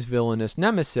and his villainous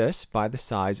nemesis by the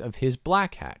size of his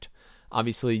black hat.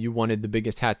 Obviously, you wanted the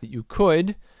biggest hat that you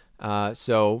could,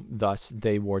 so thus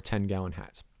they wore 10-gallon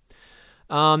hats.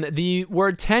 The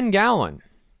word 10-gallon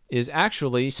is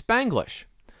actually Spanglish.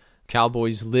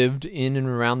 Cowboys lived in and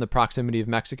around the proximity of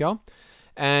Mexico,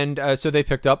 and so they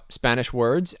picked up Spanish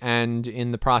words, and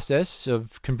in the process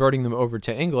of converting them over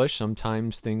to English,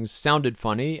 sometimes things sounded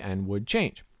funny and would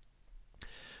change.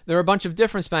 There are a bunch of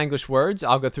different Spanglish words.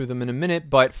 I'll go through them in a minute,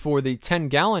 but for the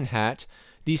 10-gallon hat,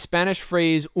 the Spanish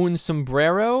phrase un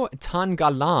sombrero tan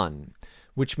galán,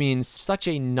 which means such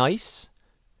a nice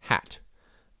hat,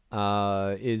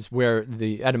 is where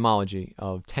the etymology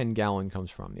of 10-gallon comes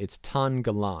from. It's tan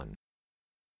galán.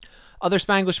 Other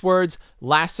Spanglish words,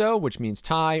 lasso, which means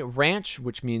tie, ranch,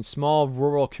 which means small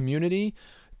rural community,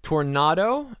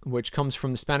 tornado, which comes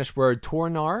from the Spanish word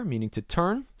tornar, meaning to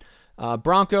turn,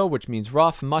 bronco, which means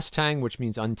rough, mustang, which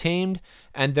means untamed,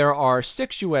 and there are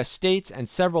 6 U.S. states and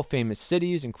several famous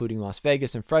cities, including Las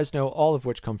Vegas and Fresno, all of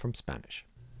which come from Spanish.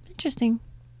 Interesting.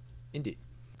 Indeed.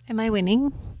 Am I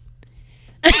winning?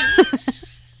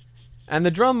 And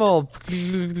the drum roll.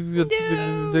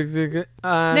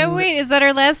 No, wait. Is that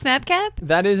our last Snapcap?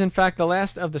 That is, in fact, the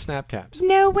last of the Snapcaps.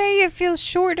 No way. It feels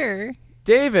shorter.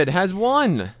 David has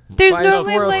won. There's by a no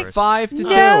score way, of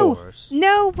 5-2.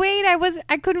 No, wait.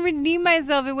 I couldn't redeem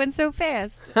myself. It went so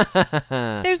fast.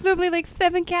 There's normally like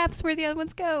 7 caps where the other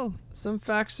ones go. Some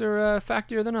facts are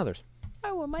factier than others.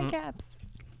 I want my caps.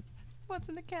 What's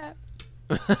in the cap?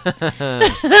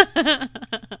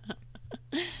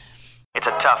 It's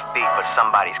a tough beat, but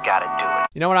somebody's got to do it.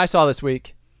 You know what I saw this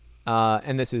week?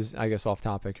 And this is, I guess, off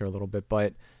topic here a little bit,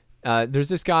 but there's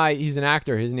this guy, he's an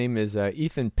actor. His name is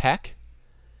Ethan Peck.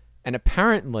 And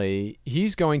apparently,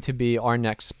 he's going to be our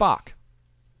next Spock.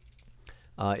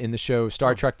 In the show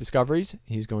Star Trek Discoveries,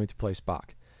 he's going to play Spock.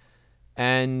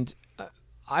 And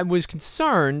I was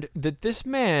concerned that this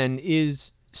man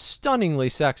is stunningly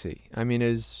sexy. I mean,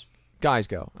 as guys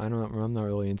go. I'm not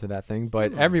really into that thing,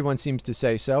 but everyone seems to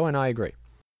say so, and I agree.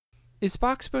 Is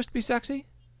Spock supposed to be sexy?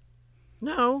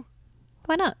 No,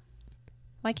 Why not?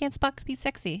 Why can't Spock be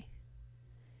sexy?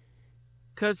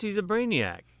 because he's a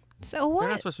brainiac. So They're what?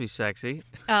 not supposed to be sexy.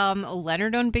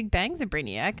 Leonard on Big Bang's a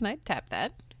brainiac, and I'd tap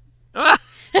that.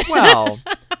 Well,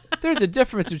 there's a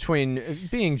difference between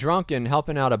being drunk and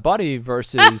helping out a buddy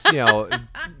versus,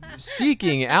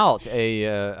 seeking out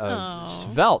a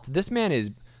svelte. This man is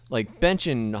like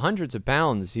benching hundreds of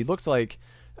pounds. He looks like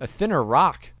a thinner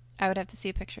rock. I would have to see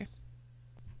a picture.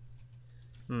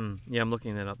 Yeah, I'm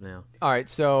looking that up now. All right,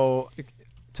 so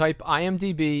type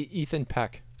IMDb Ethan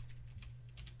Peck.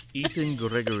 Ethan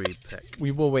Gregory Peck.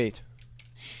 We will wait.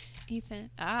 Ethan.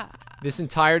 This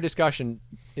entire discussion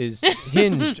is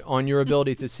hinged on your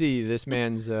ability to see this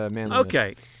man's manliness.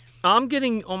 Okay. I'm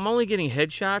only getting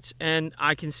headshots, and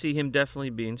I can see him definitely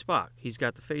being Spock. He's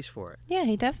got the face for it. Yeah,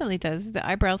 he definitely does. The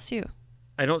eyebrows too.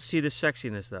 I don't see the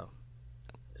sexiness though.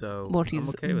 So Well, he's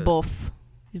I'm okay with it. buff.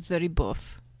 He's very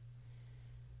buff.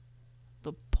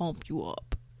 They'll pump you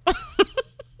up.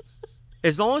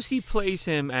 As long as he plays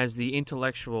him as the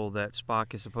intellectual that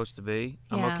Spock is supposed to be,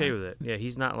 I'm Yeah. okay with it. Yeah,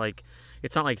 he's not like,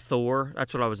 it's not like Thor.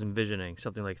 That's what I was envisioning.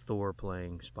 Something like Thor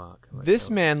playing Spock. Like, This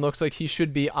man looks like he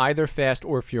should be either fast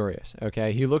or furious,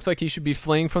 okay? He looks like he should be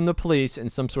fleeing from the police in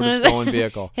some sort of stolen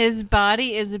vehicle. His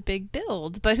body is a big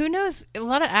build, but who knows? A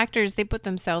lot of actors, they put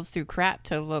themselves through crap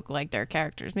to look like their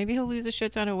characters. Maybe he'll lose a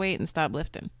shit ton of weight and stop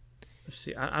lifting. Let's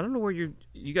see, I don't know where you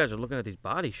guys are looking at these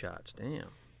body shots. Damn.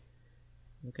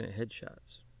 Looking at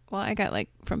headshots. Well, I got like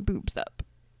from boobs up.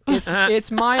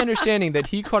 It's my understanding that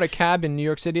he caught a cab in New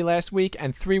York City last week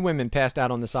and 3 women passed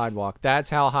out on the sidewalk. That's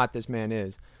how hot this man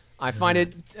is. I find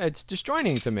it's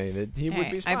disjointing to me that he would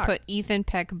be Spock. I put Ethan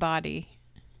Peck body.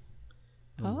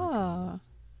 Oh.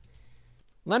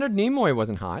 Leonard Nimoy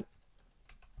wasn't hot.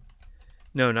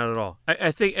 No, not at all.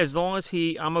 I think as long as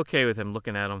I'm okay with him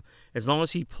looking at him. As long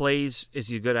as he plays, is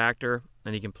he a good actor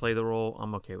and he can play the role,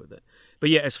 I'm okay with it. But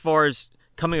yeah, as far as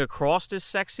coming across as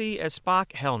sexy as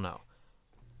Spock, hell no.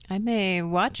 I may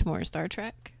watch more Star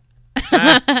Trek.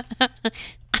 I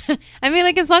mean,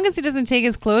 like, as long as he doesn't take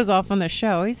his clothes off on the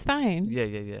show, he's fine. Yeah.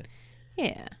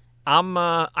 Yeah.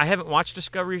 I haven't watched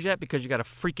Discoveries yet because you got to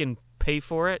freaking pay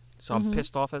for it, so I'm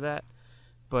pissed off at that.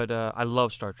 But I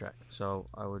love Star Trek, so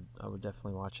I would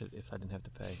definitely watch it if I didn't have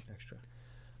to pay extra.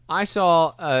 I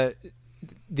saw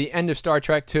the end of Star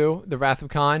Trek II, The Wrath of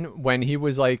Khan, when he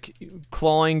was like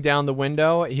clawing down the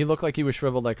window. He looked like he was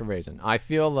shriveled like a raisin. I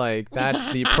feel like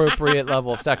that's the appropriate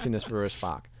level of sexiness for a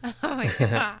Spock. Oh my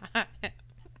god.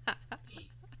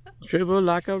 Shrivel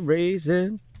like a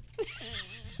raisin.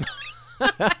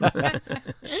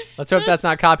 Let's hope that's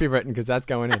not copywritten because that's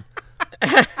going in.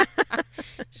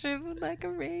 Shriveled like a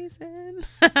raisin.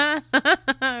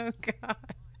 Oh god.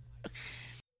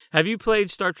 Have you played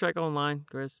Star Trek Online,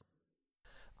 Chris?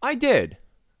 I did.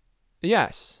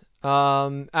 Yes.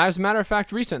 As a matter of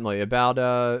fact, recently, about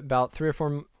 3 or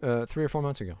 4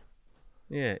 months ago.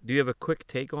 Yeah. Do you have a quick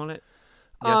take on it?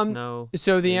 Yes, no.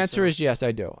 So the answer is yes,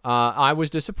 I do. I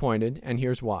was disappointed, and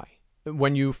here's why.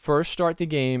 When you first start the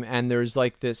game, and there's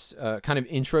like this kind of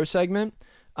intro segment,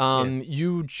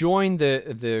 you join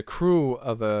the crew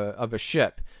of a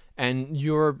ship, and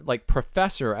your like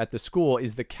professor at the school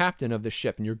is the captain of the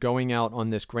ship, and you're going out on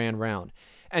this grand round.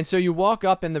 And so you walk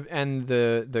up, and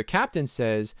the captain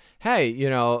says, "Hey,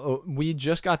 we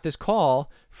just got this call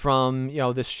from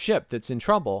this ship that's in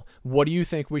trouble. What do you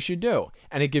think we should do?"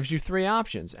 And it gives you 3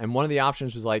 options. And one of the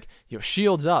options was like,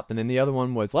 shields up, and then the other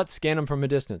one was, let's scan them from a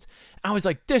distance. I was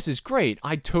like, this is great.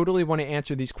 I totally want to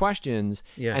answer these questions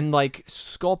and like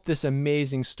sculpt this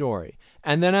amazing story.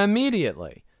 And then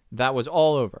immediately, that was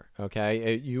all over,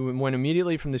 okay? You went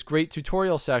immediately from this great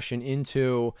tutorial session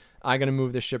into, I got to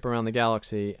move this ship around the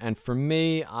galaxy. And for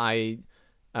me, I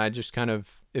just kind of,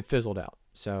 it fizzled out.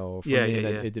 So for me,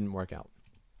 it didn't work out.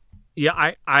 Yeah,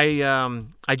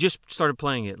 I just started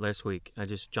playing it last week. I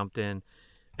just jumped in,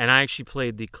 and I actually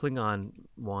played the Klingon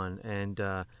one, and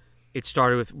it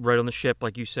started with right on the ship,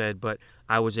 like you said, but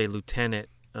I was a lieutenant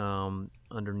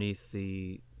underneath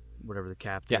the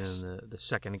captain and the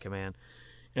second in command.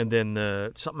 And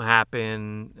then something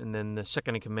happened, and then the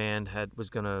second in command was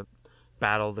going to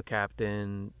battle the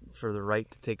captain for the right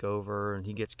to take over, and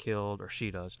he gets killed, or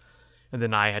she does. And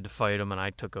then I had to fight him, and I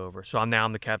took over. So I'm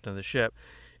the captain of the ship.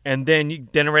 And then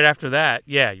right after that,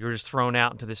 you're just thrown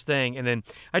out into this thing. And then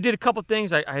I did a couple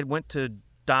things. I went to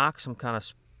dock, some kind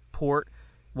of port,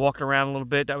 walked around a little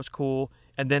bit. That was cool.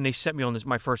 And then they sent me on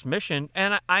my first mission,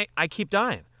 and I keep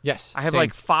dying. Yes. I have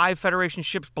like 5 Federation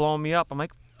ships blowing me up. I'm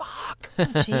like, fuck.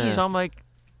 Jeez. So I'm like,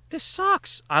 this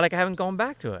sucks. I haven't gone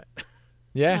back to it.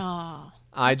 Yeah. Oh,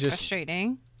 I just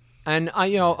frustrating. And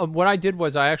what I did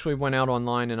was I actually went out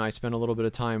online and I spent a little bit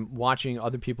of time watching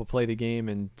other people play the game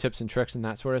and tips and tricks and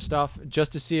that sort of stuff,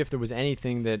 just to see if there was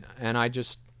anything that, and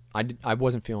I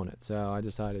wasn't feeling it, so I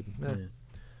decided.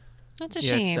 That's a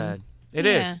Yeah, shame. it's sad. It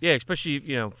is. Yeah,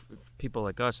 especially people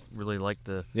like us really like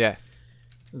the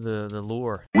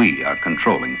lure. We are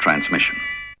controlling transmission.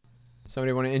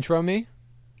 Somebody want to intro me?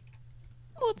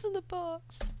 What's in the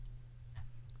box?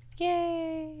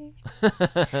 Yay!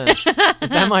 Is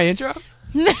that my intro?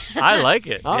 I like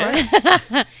it. All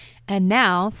right. And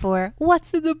now for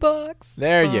What's in the Box?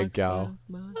 There you go.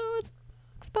 Oh,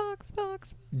 it's box.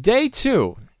 Day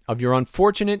 2 of your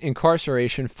unfortunate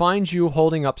incarceration finds you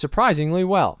holding up surprisingly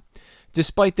well,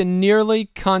 despite the nearly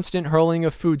constant hurling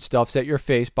of foodstuffs at your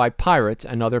face by pirates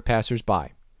and other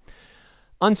passers-by.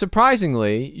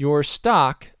 Unsurprisingly, your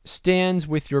stock stands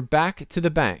with your back to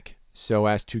the bank, so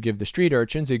as to give the street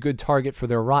urchins a good target for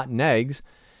their rotten eggs,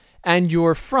 and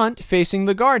your front facing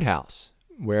the guardhouse,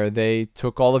 where they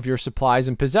took all of your supplies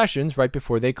and possessions right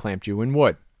before they clamped you in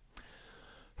wood.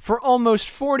 For almost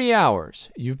 40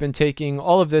 hours, you've been taking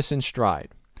all of this in stride.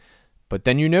 But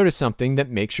then you notice something that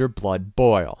makes your blood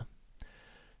boil.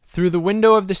 Through the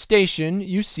window of the station,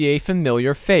 you see a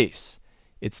familiar face.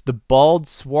 It's the bald,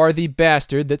 swarthy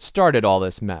bastard that started all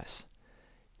this mess.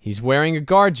 He's wearing a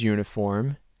guard's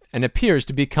uniform and appears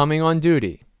to be coming on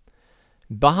duty.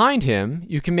 Behind him,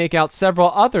 you can make out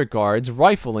several other guards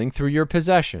rifling through your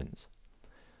possessions.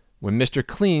 When Mr.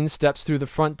 Clean steps through the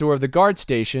front door of the guard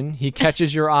station, he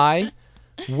catches your eye,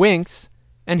 winks,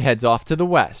 and heads off to the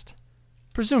west,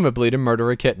 presumably to murder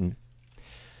a kitten.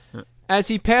 As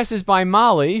he passes by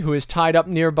Molly, who is tied up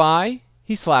nearby,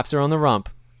 he slaps her on the rump.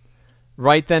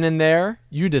 Right then and there,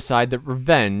 you decide that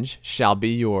revenge shall be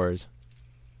yours.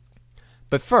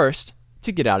 But first,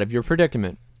 to get out of your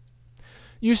predicament.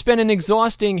 You spend an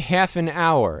exhausting half an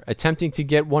hour attempting to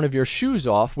get one of your shoes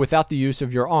off without the use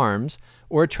of your arms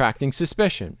or attracting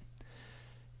suspicion.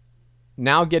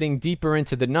 Now getting deeper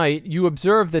into the night, you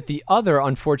observe that the other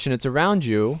unfortunates around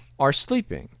you are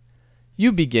sleeping.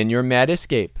 You begin your mad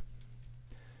escape.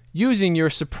 Using your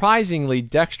surprisingly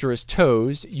dexterous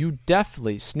toes, you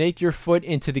deftly snake your foot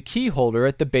into the key holder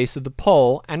at the base of the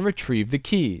pole and retrieve the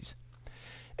keys.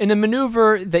 In a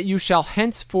maneuver that you shall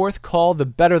henceforth call the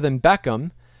Better Than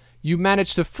Beckham, you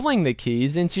manage to fling the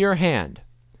keys into your hand.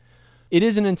 It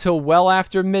isn't until well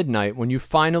after midnight when you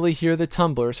finally hear the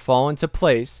tumblers fall into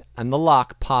place and the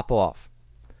lock pop off.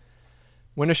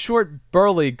 When a short,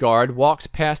 burly guard walks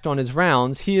past on his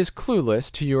rounds, he is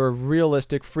clueless to your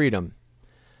realistic freedom.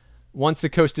 Once the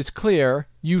coast is clear,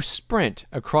 you sprint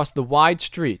across the wide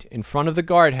street in front of the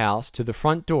guardhouse to the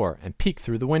front door and peek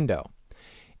through the window.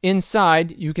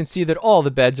 Inside, you can see that all the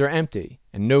beds are empty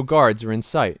and no guards are in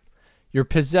sight. Your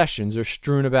possessions are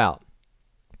strewn about.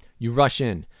 You rush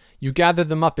in. You gather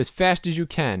them up as fast as you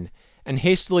can and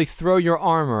hastily throw your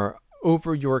armor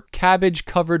over your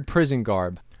cabbage-covered prison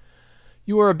garb.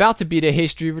 You are about to beat a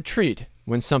hasty retreat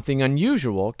when something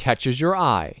unusual catches your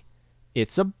eye.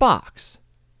 It's a box,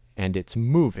 and it's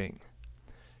moving.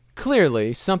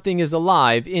 Clearly, something is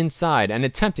alive inside and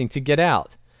attempting to get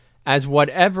out. As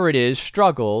whatever it is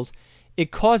struggles, it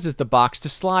causes the box to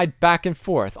slide back and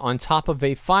forth on top of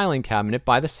a filing cabinet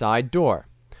by the side door.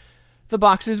 The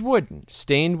box is wooden,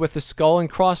 stained with the skull and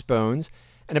crossbones,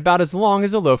 and about as long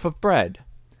as a loaf of bread.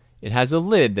 It has a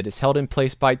lid that is held in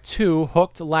place by 2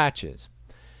 hooked latches.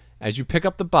 As you pick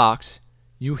up the box,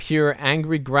 you hear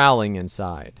angry growling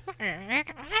inside.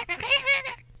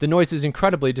 The noise is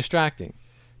incredibly distracting,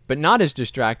 but not as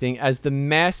distracting as the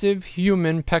massive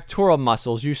human pectoral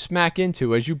muscles you smack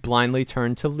into as you blindly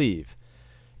turn to leave.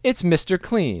 It's Mr.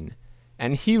 Clean,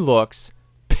 and he looks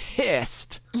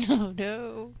pissed. Oh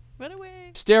no, run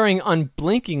away. Staring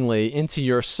unblinkingly into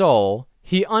your soul,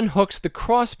 he unhooks the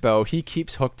crossbow he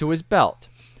keeps hooked to his belt.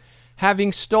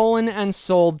 Having stolen and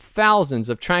sold thousands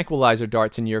of tranquilizer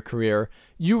darts in your career,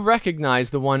 you recognize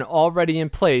the one already in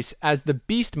place as the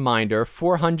Beastminder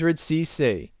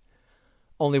 400cc.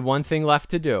 Only one thing left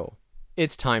to do.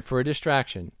 It's time for a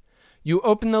distraction. You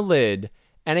open the lid,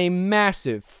 and a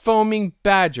massive, foaming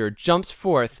badger jumps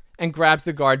forth and grabs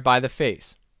the guard by the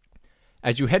face.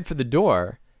 As you head for the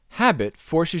door, habit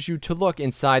forces you to look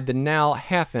inside the now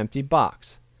half-empty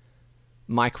box.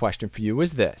 My question for you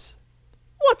is this.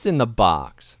 What's in the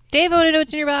box? Dave, I want to know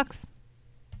what's in your box.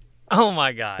 Oh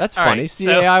my God. That's All funny. right,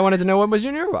 CAI wanted to know what was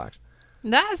in your box.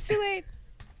 That's too late.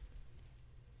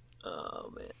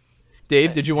 Oh man.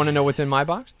 Dave, did you want to know what's in my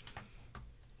box?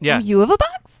 Yeah. You have a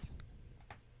box?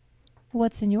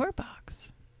 What's in your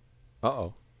box?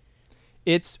 Uh-oh.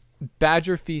 It's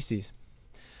badger feces,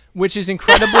 which is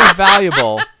incredibly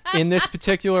valuable in this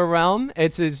particular realm.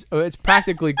 It's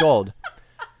practically gold.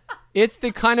 It's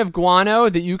the kind of guano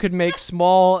that you could make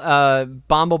small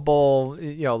bombable,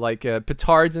 like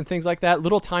petards and things like that.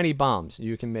 Little tiny bombs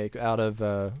you can make out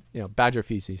of, badger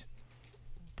feces.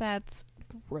 That's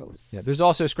gross. Yeah, there's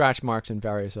also scratch marks and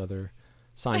various other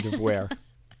signs of wear.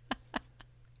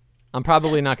 I'm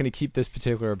probably not going to keep this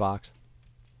particular box.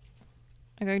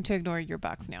 I'm going to ignore your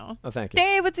box now. Oh, thank you.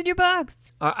 Dave, what's in your box?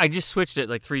 I just switched it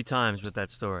like 3 times with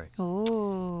that story.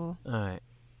 Oh. All right.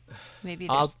 Maybe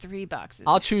there's 3 boxes.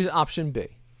 I'll choose option B.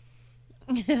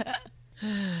 It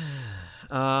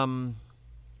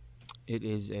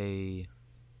is a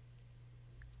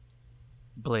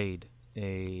blade,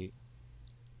 a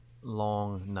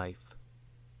long knife.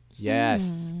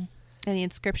 Yes. Any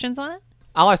inscriptions on it?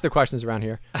 I'll ask the questions around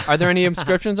here. Are there any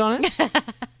inscriptions on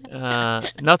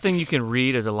it? Nothing you can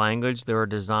read as a language. There are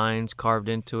designs carved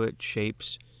into it,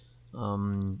 shapes.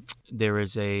 There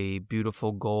is a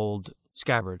beautiful gold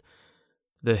scabbard.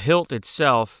 The hilt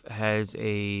itself has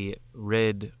a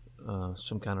red,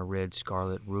 some kind of red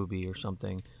scarlet ruby or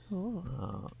something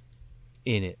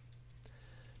in it.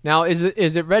 Now, is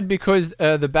it red because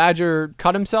the badger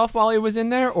cut himself while he was in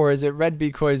there, or is it red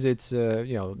because it's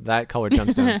that color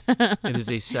gemstone? It is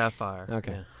a sapphire.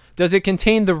 Okay. Yeah. Does it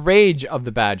contain the rage of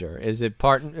the badger? Is it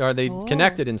part? Are they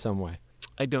connected in some way?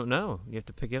 I don't know. You have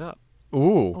to pick it up.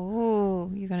 Ooh.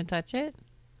 Oh, you gonna touch it?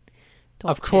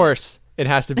 Of course, it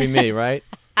has to be me, right?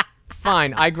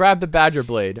 Fine. I grab the badger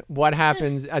blade. What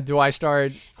happens? Do I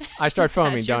start? I start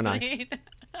foaming, don't I?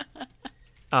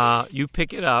 You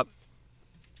pick it up,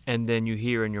 and then you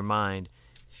hear in your mind,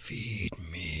 "Feed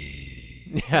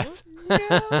me." Yes.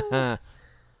 No.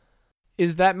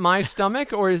 Is that my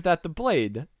stomach or is that the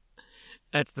blade?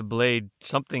 That's the blade.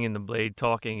 Something in the blade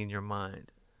talking in your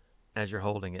mind as you're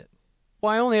holding it.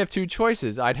 Well, I only have two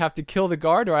choices. I'd have to kill the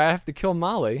guard or I have to kill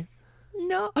Molly.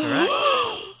 No. Correct.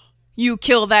 You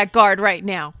kill that guard right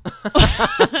now.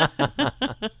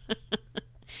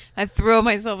 I throw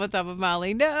myself on top of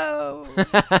Molly. No.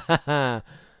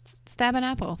 Stab an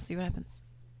apple. See what happens.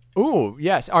 Ooh,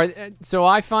 yes. So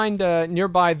I find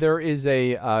nearby there is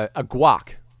a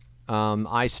guac.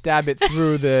 I stab it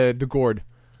through the gourd.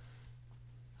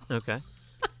 Okay.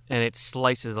 And it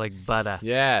slices like butter.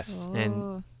 Yes.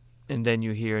 Oh. And then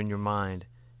you hear in your mind,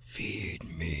 "Feed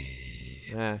me."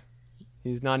 Yeah.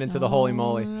 He's not into the holy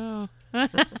moly. No. I'm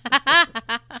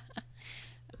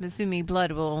assuming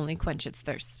blood will only quench its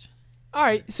thirst. All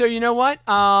right. So you know what?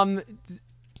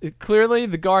 Clearly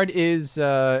the guard is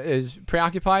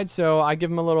preoccupied. So I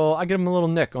give him a little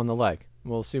nick on the leg.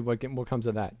 We'll see what comes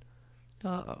of that.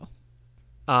 Uh-oh.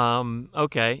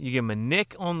 Okay. You give him a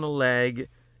nick on the leg.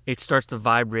 It starts to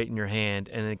vibrate in your hand,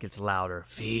 and then it gets louder.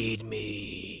 "Feed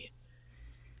me."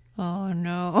 Oh,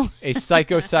 no. A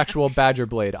psychosexual badger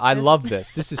blade. I love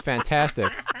this. This is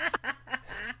fantastic.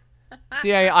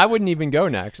 See, I wouldn't even go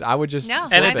next. I would just. No.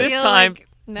 And I at this feel time, like-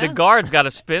 no. the guard's got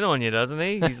a spin on you, doesn't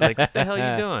he? He's like, "What the hell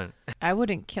are you doing?" I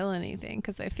wouldn't kill anything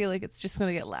because I feel like it's just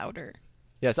going to get louder.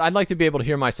 Yes, I'd like to be able to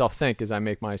hear myself think as I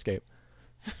make my escape.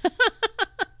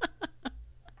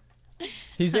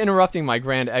 He's interrupting my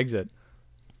grand exit.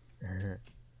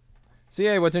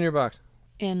 CA, what's in your box?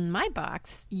 In my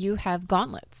box, you have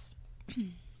gauntlets.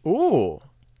 Ooh.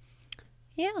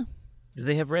 Yeah. Do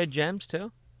they have red gems,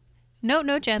 too?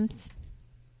 No gems.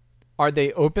 Are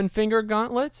they open finger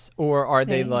gauntlets or are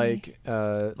they They-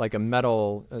 like a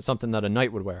metal, something that a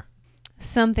knight would wear?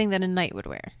 Something that a knight would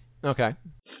wear. Okay.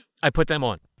 I put them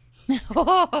on.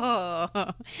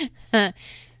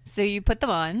 So you put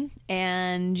them on,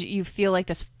 and you feel like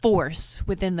this force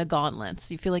within the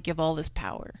gauntlets. You feel like you have all this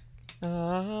power.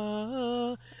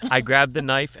 I grab the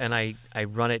knife, and I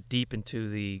run it deep into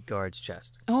the guard's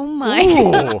chest. Oh my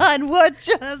Ooh. God, what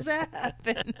just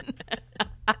happened?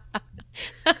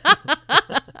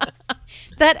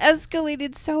 That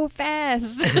escalated so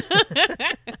fast.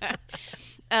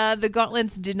 The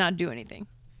gauntlets did not do anything.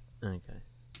 Okay.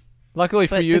 Luckily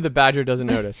for But you, the- the badger doesn't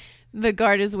notice. The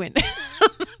guard is win.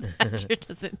 The badger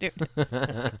doesn't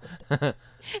notice.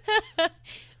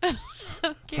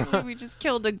 I can't believe we just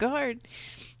killed a guard.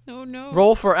 Oh no.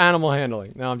 Roll for animal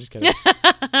handling. No, I'm just kidding.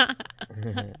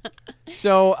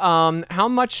 So, how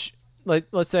much, like,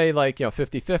 let's say,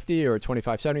 50-50 or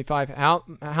 25-75,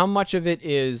 how much of it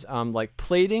is, like,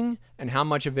 plating, and how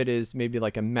much of it is maybe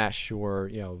like a mesh or,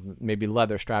 maybe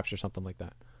leather straps or something like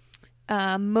that?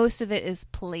 Most of it is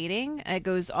plating. It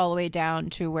goes all the way down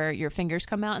to where your fingers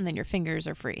come out, and then your fingers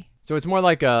are free. So it's more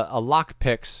like a lock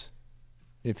picks.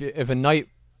 If a knight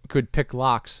could pick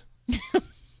locks.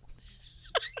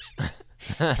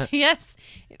 Yes,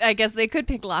 I guess they could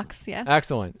pick locks. Yeah.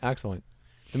 Excellent.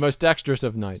 The most dexterous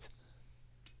of knights.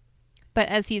 But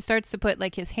as he starts to put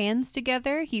like his hands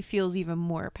together, he feels even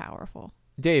more powerful.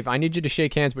 Dave, I need you to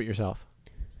shake hands with yourself.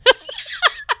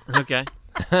 Okay.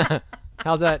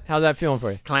 How's that feeling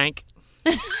for you? Clank.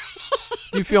 Do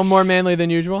you feel more manly than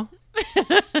usual?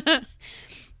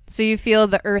 So you feel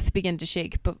the earth begin to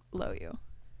shake below you.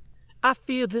 I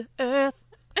feel the earth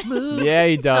move Yeah,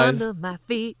 he does. under my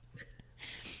feet.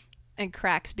 And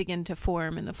cracks begin to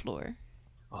form in the floor.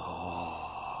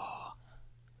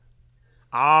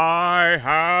 I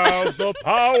have the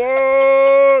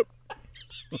power.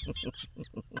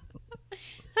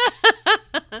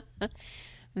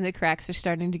 And the cracks are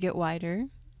starting to get wider.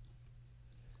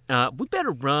 We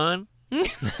better run.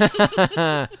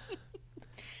 Or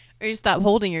you stop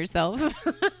holding yourself.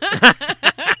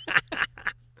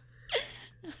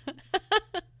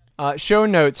 Show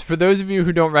notes. For those of you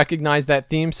who don't recognize that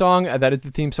theme song, that is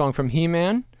the theme song from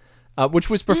He-Man, which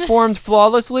was performed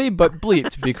flawlessly but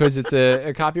bleeped because it's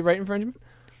a copyright infringement.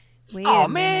 Wait Oh a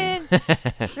man.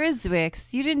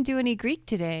 Griswix, you didn't do any Greek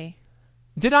today.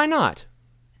 Did I not?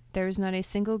 There was not a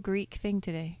single Greek thing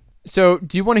today. So,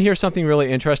 do you want to hear something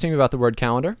really interesting about the word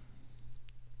calendar?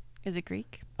 Is it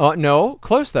Greek? No,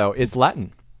 close though. It's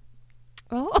Latin.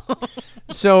 Oh.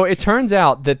 So it turns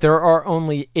out that there are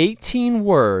only 18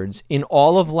 words in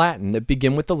all of Latin that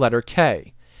begin with the letter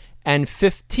K, and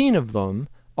 15 of them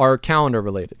are calendar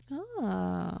related.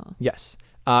 Oh. Yes.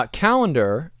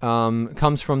 Calendar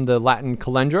comes from the Latin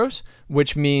calendros,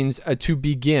 which means to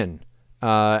begin,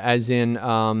 as in,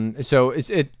 so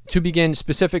it's to begin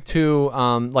specific to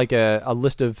like a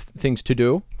list of things to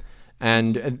do.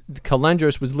 And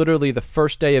calendros was literally the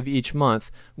first day of each month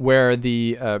where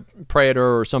the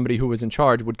praetor or somebody who was in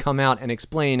charge would come out and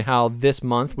explain how this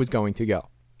month was going to go.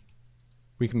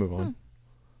 We can move on.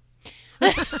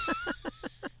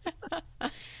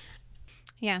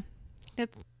 Yeah.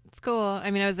 It's cool. I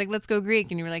mean, I was like, let's go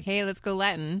Greek. And you were like, hey, let's go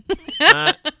Latin.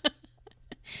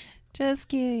 Just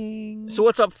kidding. So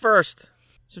what's up first?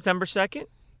 September 2nd?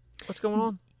 What's going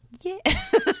on? Yeah.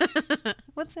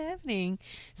 What's happening?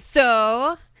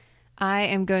 So, I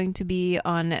am going to be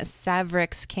on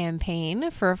Savric's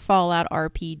campaign for Fallout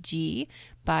RPG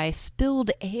by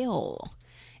Spilled Ale.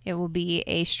 It will be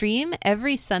a stream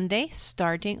every Sunday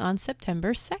starting on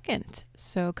September 2nd.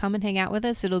 So, come and hang out with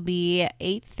us. It'll be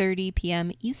 8:30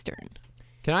 p.m. Eastern.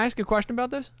 Can I ask a question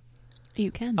about this?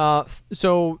 You can.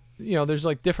 So, there's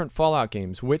like different Fallout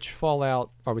games. Which Fallout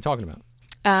are we talking about?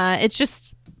 It's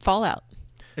just Fallout.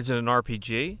 Is it an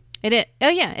RPG? It is. Oh,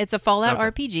 yeah. It's a Fallout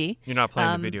Okay. RPG. You're not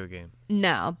playing the video game.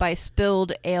 No, by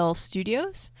Spilled Ale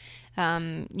Studios.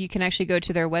 You can actually go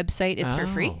to their website. It's for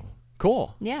free. Oh,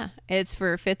 cool. Yeah, it's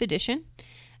for 5th edition.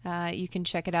 You can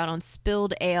check it out on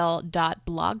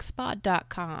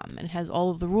spilledale.blogspot.com. And it has all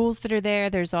of the rules that are there.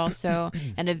 There's also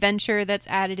an adventure that's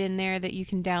added in there that you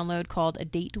can download called A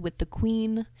Date with the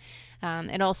Queen.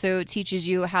 It also teaches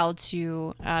you how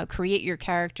to create your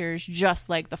characters just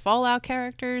like the Fallout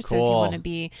characters. So if you Cool. want to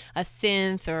be a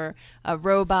synth or a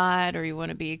robot or you want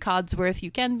to be Codsworth,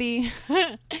 you can be.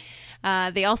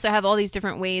 They also have all these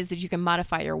different ways that you can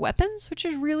modify your weapons, which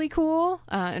is really cool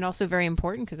and also very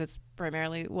important because that's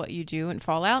primarily what you do in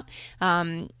Fallout.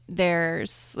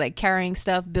 There's like carrying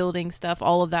stuff, building stuff,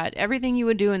 all of that. Everything you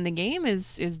would do in the game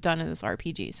is done in this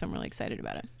RPG, so I'm really excited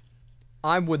about it.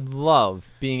 I would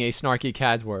love being a snarky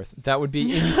Cadsworth. That would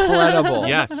be incredible.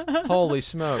 Yes. Holy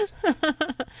smokes.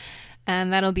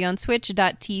 And that'll be on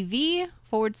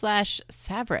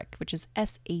twitch.tv/Savric, which is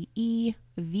SAEVRICK.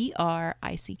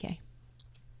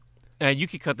 You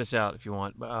could cut this out if you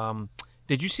want.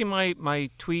 Did you see my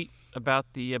tweet about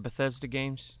the Bethesda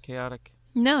games, Chaotic?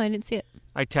 No, I didn't see it.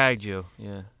 I tagged you.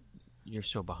 Yeah. You're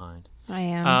so behind. I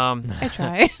am. I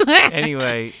try.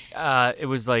 Anyway, it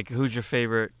was like, who's your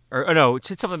favorite? Or no, it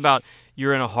said something about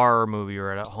you're in a horror movie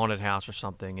or at a haunted house or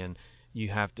something, and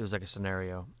it was like a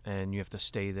scenario, and you have to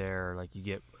stay there. Like you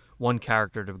get one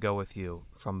character to go with you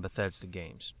from Bethesda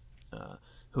games.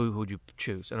 Who would you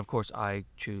choose? And of course, I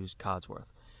choose Codsworth.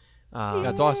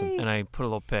 That's awesome. And I put a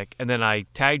little pic, and then I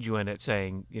tagged you in it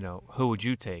saying, who would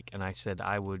you take? And I said,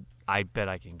 I bet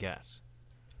I can guess.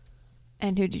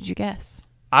 And who did you guess?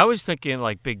 I was thinking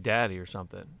like Big Daddy or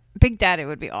something. Big Daddy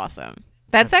would be awesome.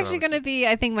 That's what I actually was going to be,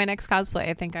 I think, my next cosplay.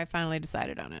 I think I finally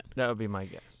decided on it. That would be my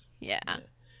guess. Yeah.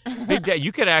 Big Daddy,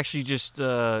 you could actually just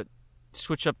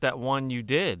switch up that one you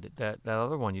did, that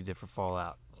other one you did for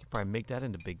Fallout. You could probably make that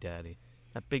into Big Daddy.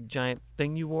 That big giant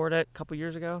thing you wore that a couple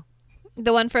years ago?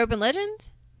 The one for Open Legends?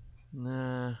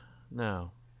 Nah,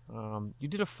 no. You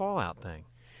did a Fallout thing.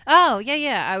 Oh,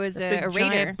 yeah. I was Big a raider.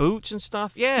 giant boots and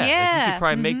stuff. Yeah. Like you Yeah, could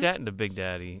probably make that into Big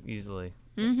Daddy easily.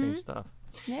 That same stuff.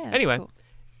 Yeah. Anyway, cool.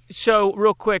 So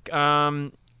real quick,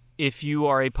 if you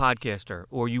are a podcaster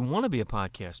or you want to be a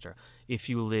podcaster, if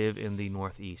you live in the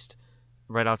Northeast,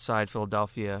 right outside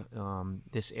Philadelphia,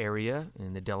 this area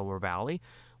in the Delaware Valley,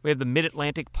 we have the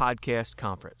Mid-Atlantic Podcast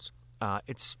Conference.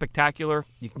 It's spectacular.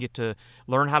 You can get to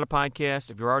learn how to podcast.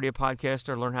 If you're already a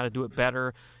podcaster, learn how to do it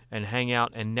better and hang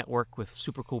out and network with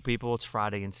super cool people. It's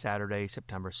Friday and Saturday,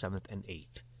 September 7th and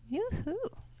 8th. Yoo-hoo.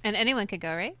 And anyone could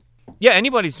go, right? Yeah,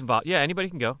 anybody's involved. Yeah, anybody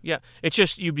can go. Yeah, it's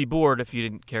just you'd be bored if you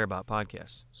didn't care about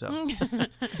podcasts. So,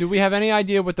 Do we have any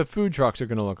idea what the food trucks are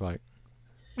going to look like?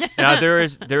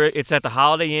 It's at the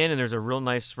Holiday Inn, and there's a real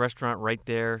nice restaurant right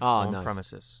there on nice.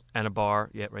 premises, and a bar.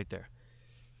 Yeah, right there.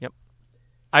 Yep.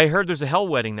 I heard there's a hell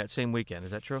wedding that same weekend.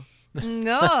 Is that true?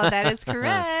 No, that is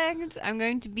correct. I'm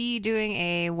going to be doing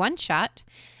a one-shot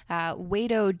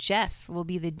Wado Jeff will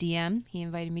be the DM. He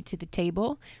invited me to the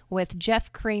table with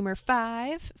Jeff Kramer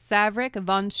 5, Savrik,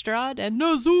 Von Strad, and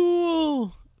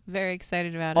Nazul. Very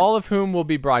excited about it. All of whom will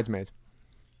be bridesmaids.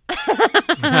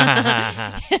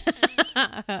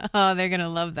 Oh, they're going to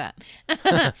love that.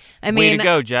 I Way mean, to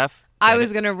go, Jeff. I Get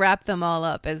was it. going to wrap them all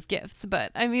up as gifts,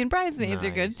 but I mean, bridesmaids are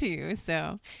good Nice. too.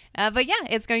 So, but yeah,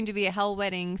 it's going to be a hell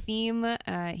wedding theme.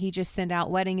 He just sent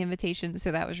out wedding invitations,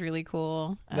 so that was really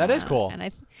cool. That is cool. And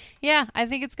I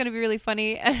think it's going to be really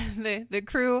funny. The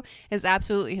crew is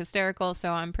absolutely hysterical,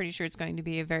 so I'm pretty sure it's going to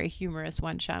be a very humorous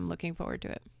one shot. I'm looking forward to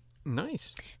it.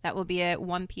 Nice. That will be at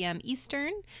 1 p.m.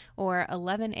 Eastern or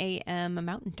 11 a.m.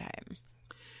 Mountain Time.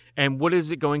 And what is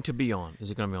it going to be on?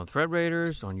 Is it going to be on Thread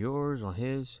Raiders, on yours, on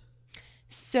his?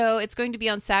 So it's going to be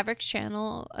on Savrik's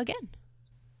channel again.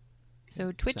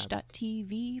 So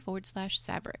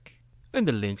twitch.tv/Savrik. And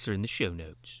the links are in the show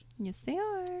notes. Yes, they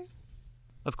are.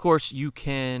 Of course, you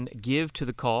can give to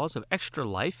the cause of Extra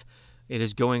Life. It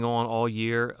is going on all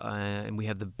year, and we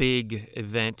have the big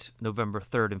event November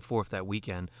 3rd and 4th that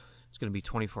weekend. It's going to be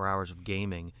 24 hours of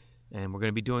gaming, and we're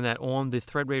going to be doing that on the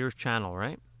Thread Raiders channel,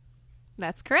 right?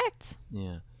 That's correct.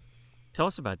 Yeah. Tell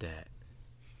us about that.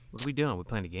 What are we doing? We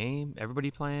playing a game?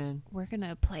 Everybody playing? We're going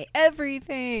to play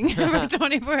everything for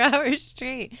 24 hours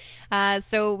straight.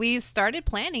 So we started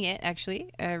planning it,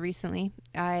 actually, recently.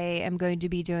 I am going to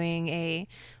be doing a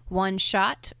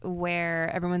one-shot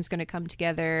where everyone's going to come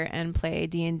together and play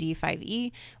D&D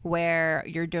 5e, where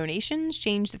your donations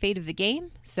change the fate of the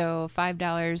game. So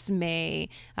 $5 may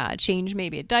change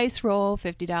maybe a dice roll.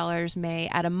 $50 may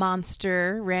add a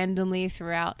monster randomly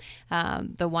throughout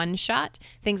the one-shot,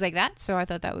 things like that. So I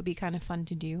thought that would be kind of fun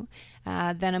to do.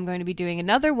 Then I'm going to be doing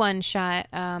another one-shot,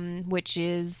 which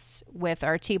is with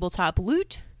our tabletop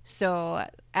loot. So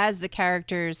as the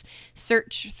characters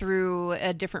search through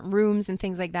different rooms and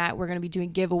things like that, we're going to be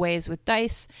doing giveaways with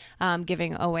dice,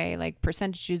 giving away like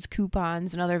percentages,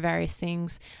 coupons, and other various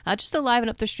things, just to liven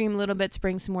up the stream a little bit to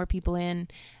bring some more people in,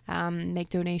 make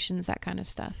donations, that kind of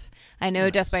stuff. I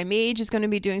know Death by Mage is going to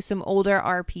be doing some older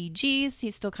RPGs.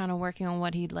 He's still kind of working on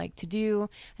what he'd like to do.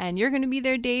 And you're going to be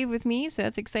there, Dave, with me, so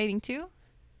that's exciting too.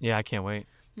 Yeah, I can't wait.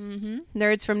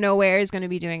 Nerds from Nowhere is going to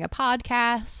be doing a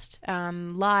podcast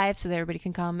live so that everybody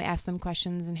can come ask them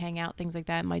questions and hang out, things like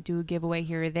that. Might do a giveaway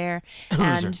here or there.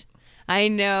 And I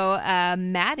know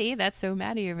Maddie, that's so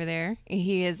Maddie over there,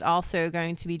 he is also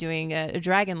going to be doing a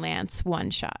Dragonlance one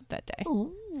shot that day.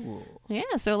 Ooh.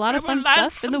 Yeah, so a lot of fun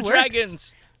stuff in the works.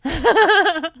 Dragons.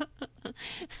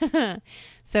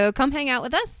 So come hang out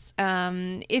with us.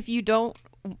 If you don't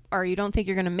think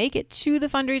you're going to make it to the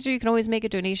fundraiser, you can always make a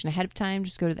donation ahead of time.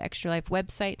 Just go to the Extra Life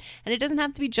website. And it doesn't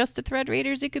have to be just the Thread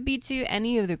Raiders. It could be to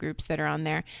any of the groups that are on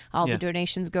there. All the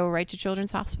donations go right to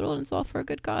Children's Hospital, and it's all for a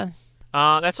good cause.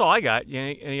 That's all I got.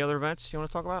 Any other events you want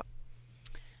to talk about?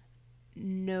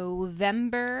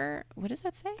 November, what does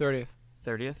that say? 30th.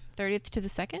 30th to the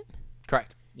 2nd?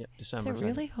 Correct. Yep, Is December. it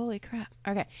really? Holy crap.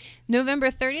 Okay.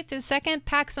 November 30th to the 2nd,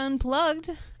 PAX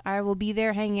Unplugged. I will be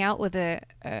there hanging out with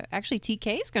actually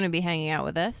TK is going to be hanging out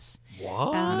with us.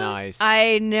 What? Nice.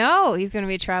 I know. He's going to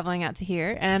be traveling out to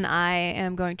here, and I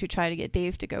am going to try to get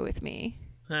Dave to go with me.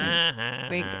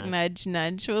 Wink, nudge,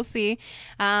 nudge. We'll see.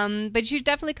 But you should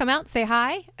definitely come out, say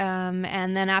hi.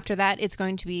 And then after that, it's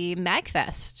going to be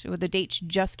MagFest, where the dates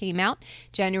just came out,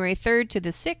 January 3rd to the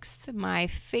 6th. My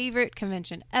favorite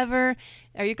convention ever.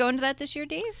 Are you going to that this year,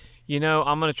 Dave?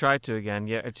 I'm going to try to again.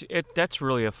 Yeah, that's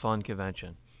really a fun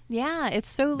convention. Yeah, it's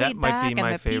so That laid might back, be and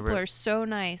my the people favorite. are so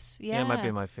nice. Yeah, It might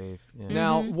be my fave. Yeah.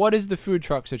 Now, what is the food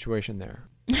truck situation there?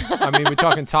 I mean, we're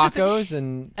talking tacos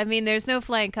and... I mean, there's no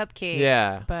flying cupcakes.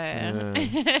 Yeah. But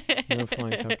No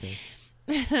flying cupcakes.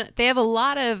 they have a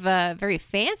lot of very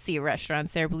fancy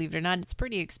restaurants there, believe it or not. It's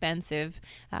pretty expensive.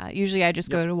 Usually I just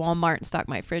go to Walmart and stock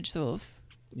my fridge full of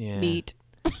meat.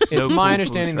 It's No my food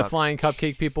understanding the truck. flying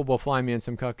cupcake people will fly me in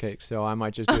some cupcakes, so I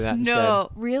might just do that instead. No,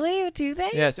 really? Do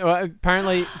they? Yeah, so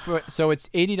apparently, so it's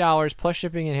 $80 plus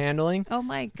shipping and handling Oh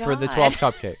my god. for the 12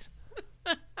 cupcakes.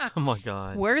 Oh my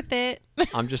god. Worth it.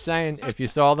 I'm just saying, if you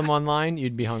saw them online,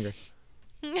 you'd be hungry.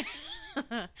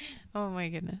 Oh my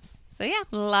goodness. So yeah,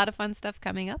 a lot of fun stuff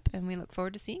coming up, and we look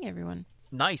forward to seeing everyone.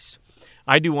 Nice.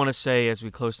 I do want to say as we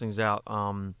close things out,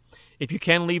 if you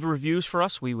can leave reviews for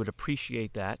us, we would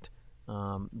appreciate that.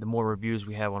 The more reviews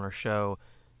we have on our show,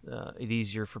 it's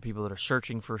easier for people that are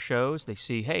searching for shows. They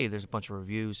see, hey, there's a bunch of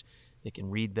reviews. They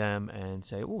can read them and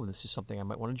say, oh, this is something I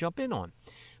might want to jump in on.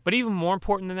 But even more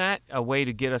important than that, a way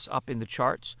to get us up in the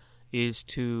charts is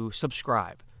to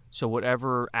subscribe. So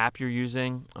whatever app you're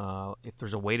using, if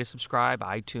there's a way to subscribe,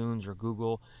 iTunes or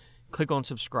Google, click on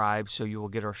subscribe so you will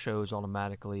get our shows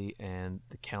automatically and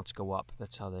the counts go up.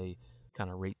 That's how they kind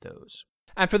of rate those.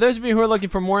 And for those of you who are looking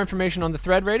for more information on the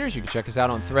Thread Raiders, you can check us out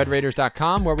on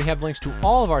threadraiders.com, where we have links to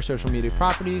all of our social media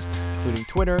properties, including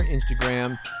Twitter,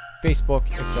 Instagram, Facebook,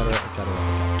 etc., etc.,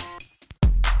 etc.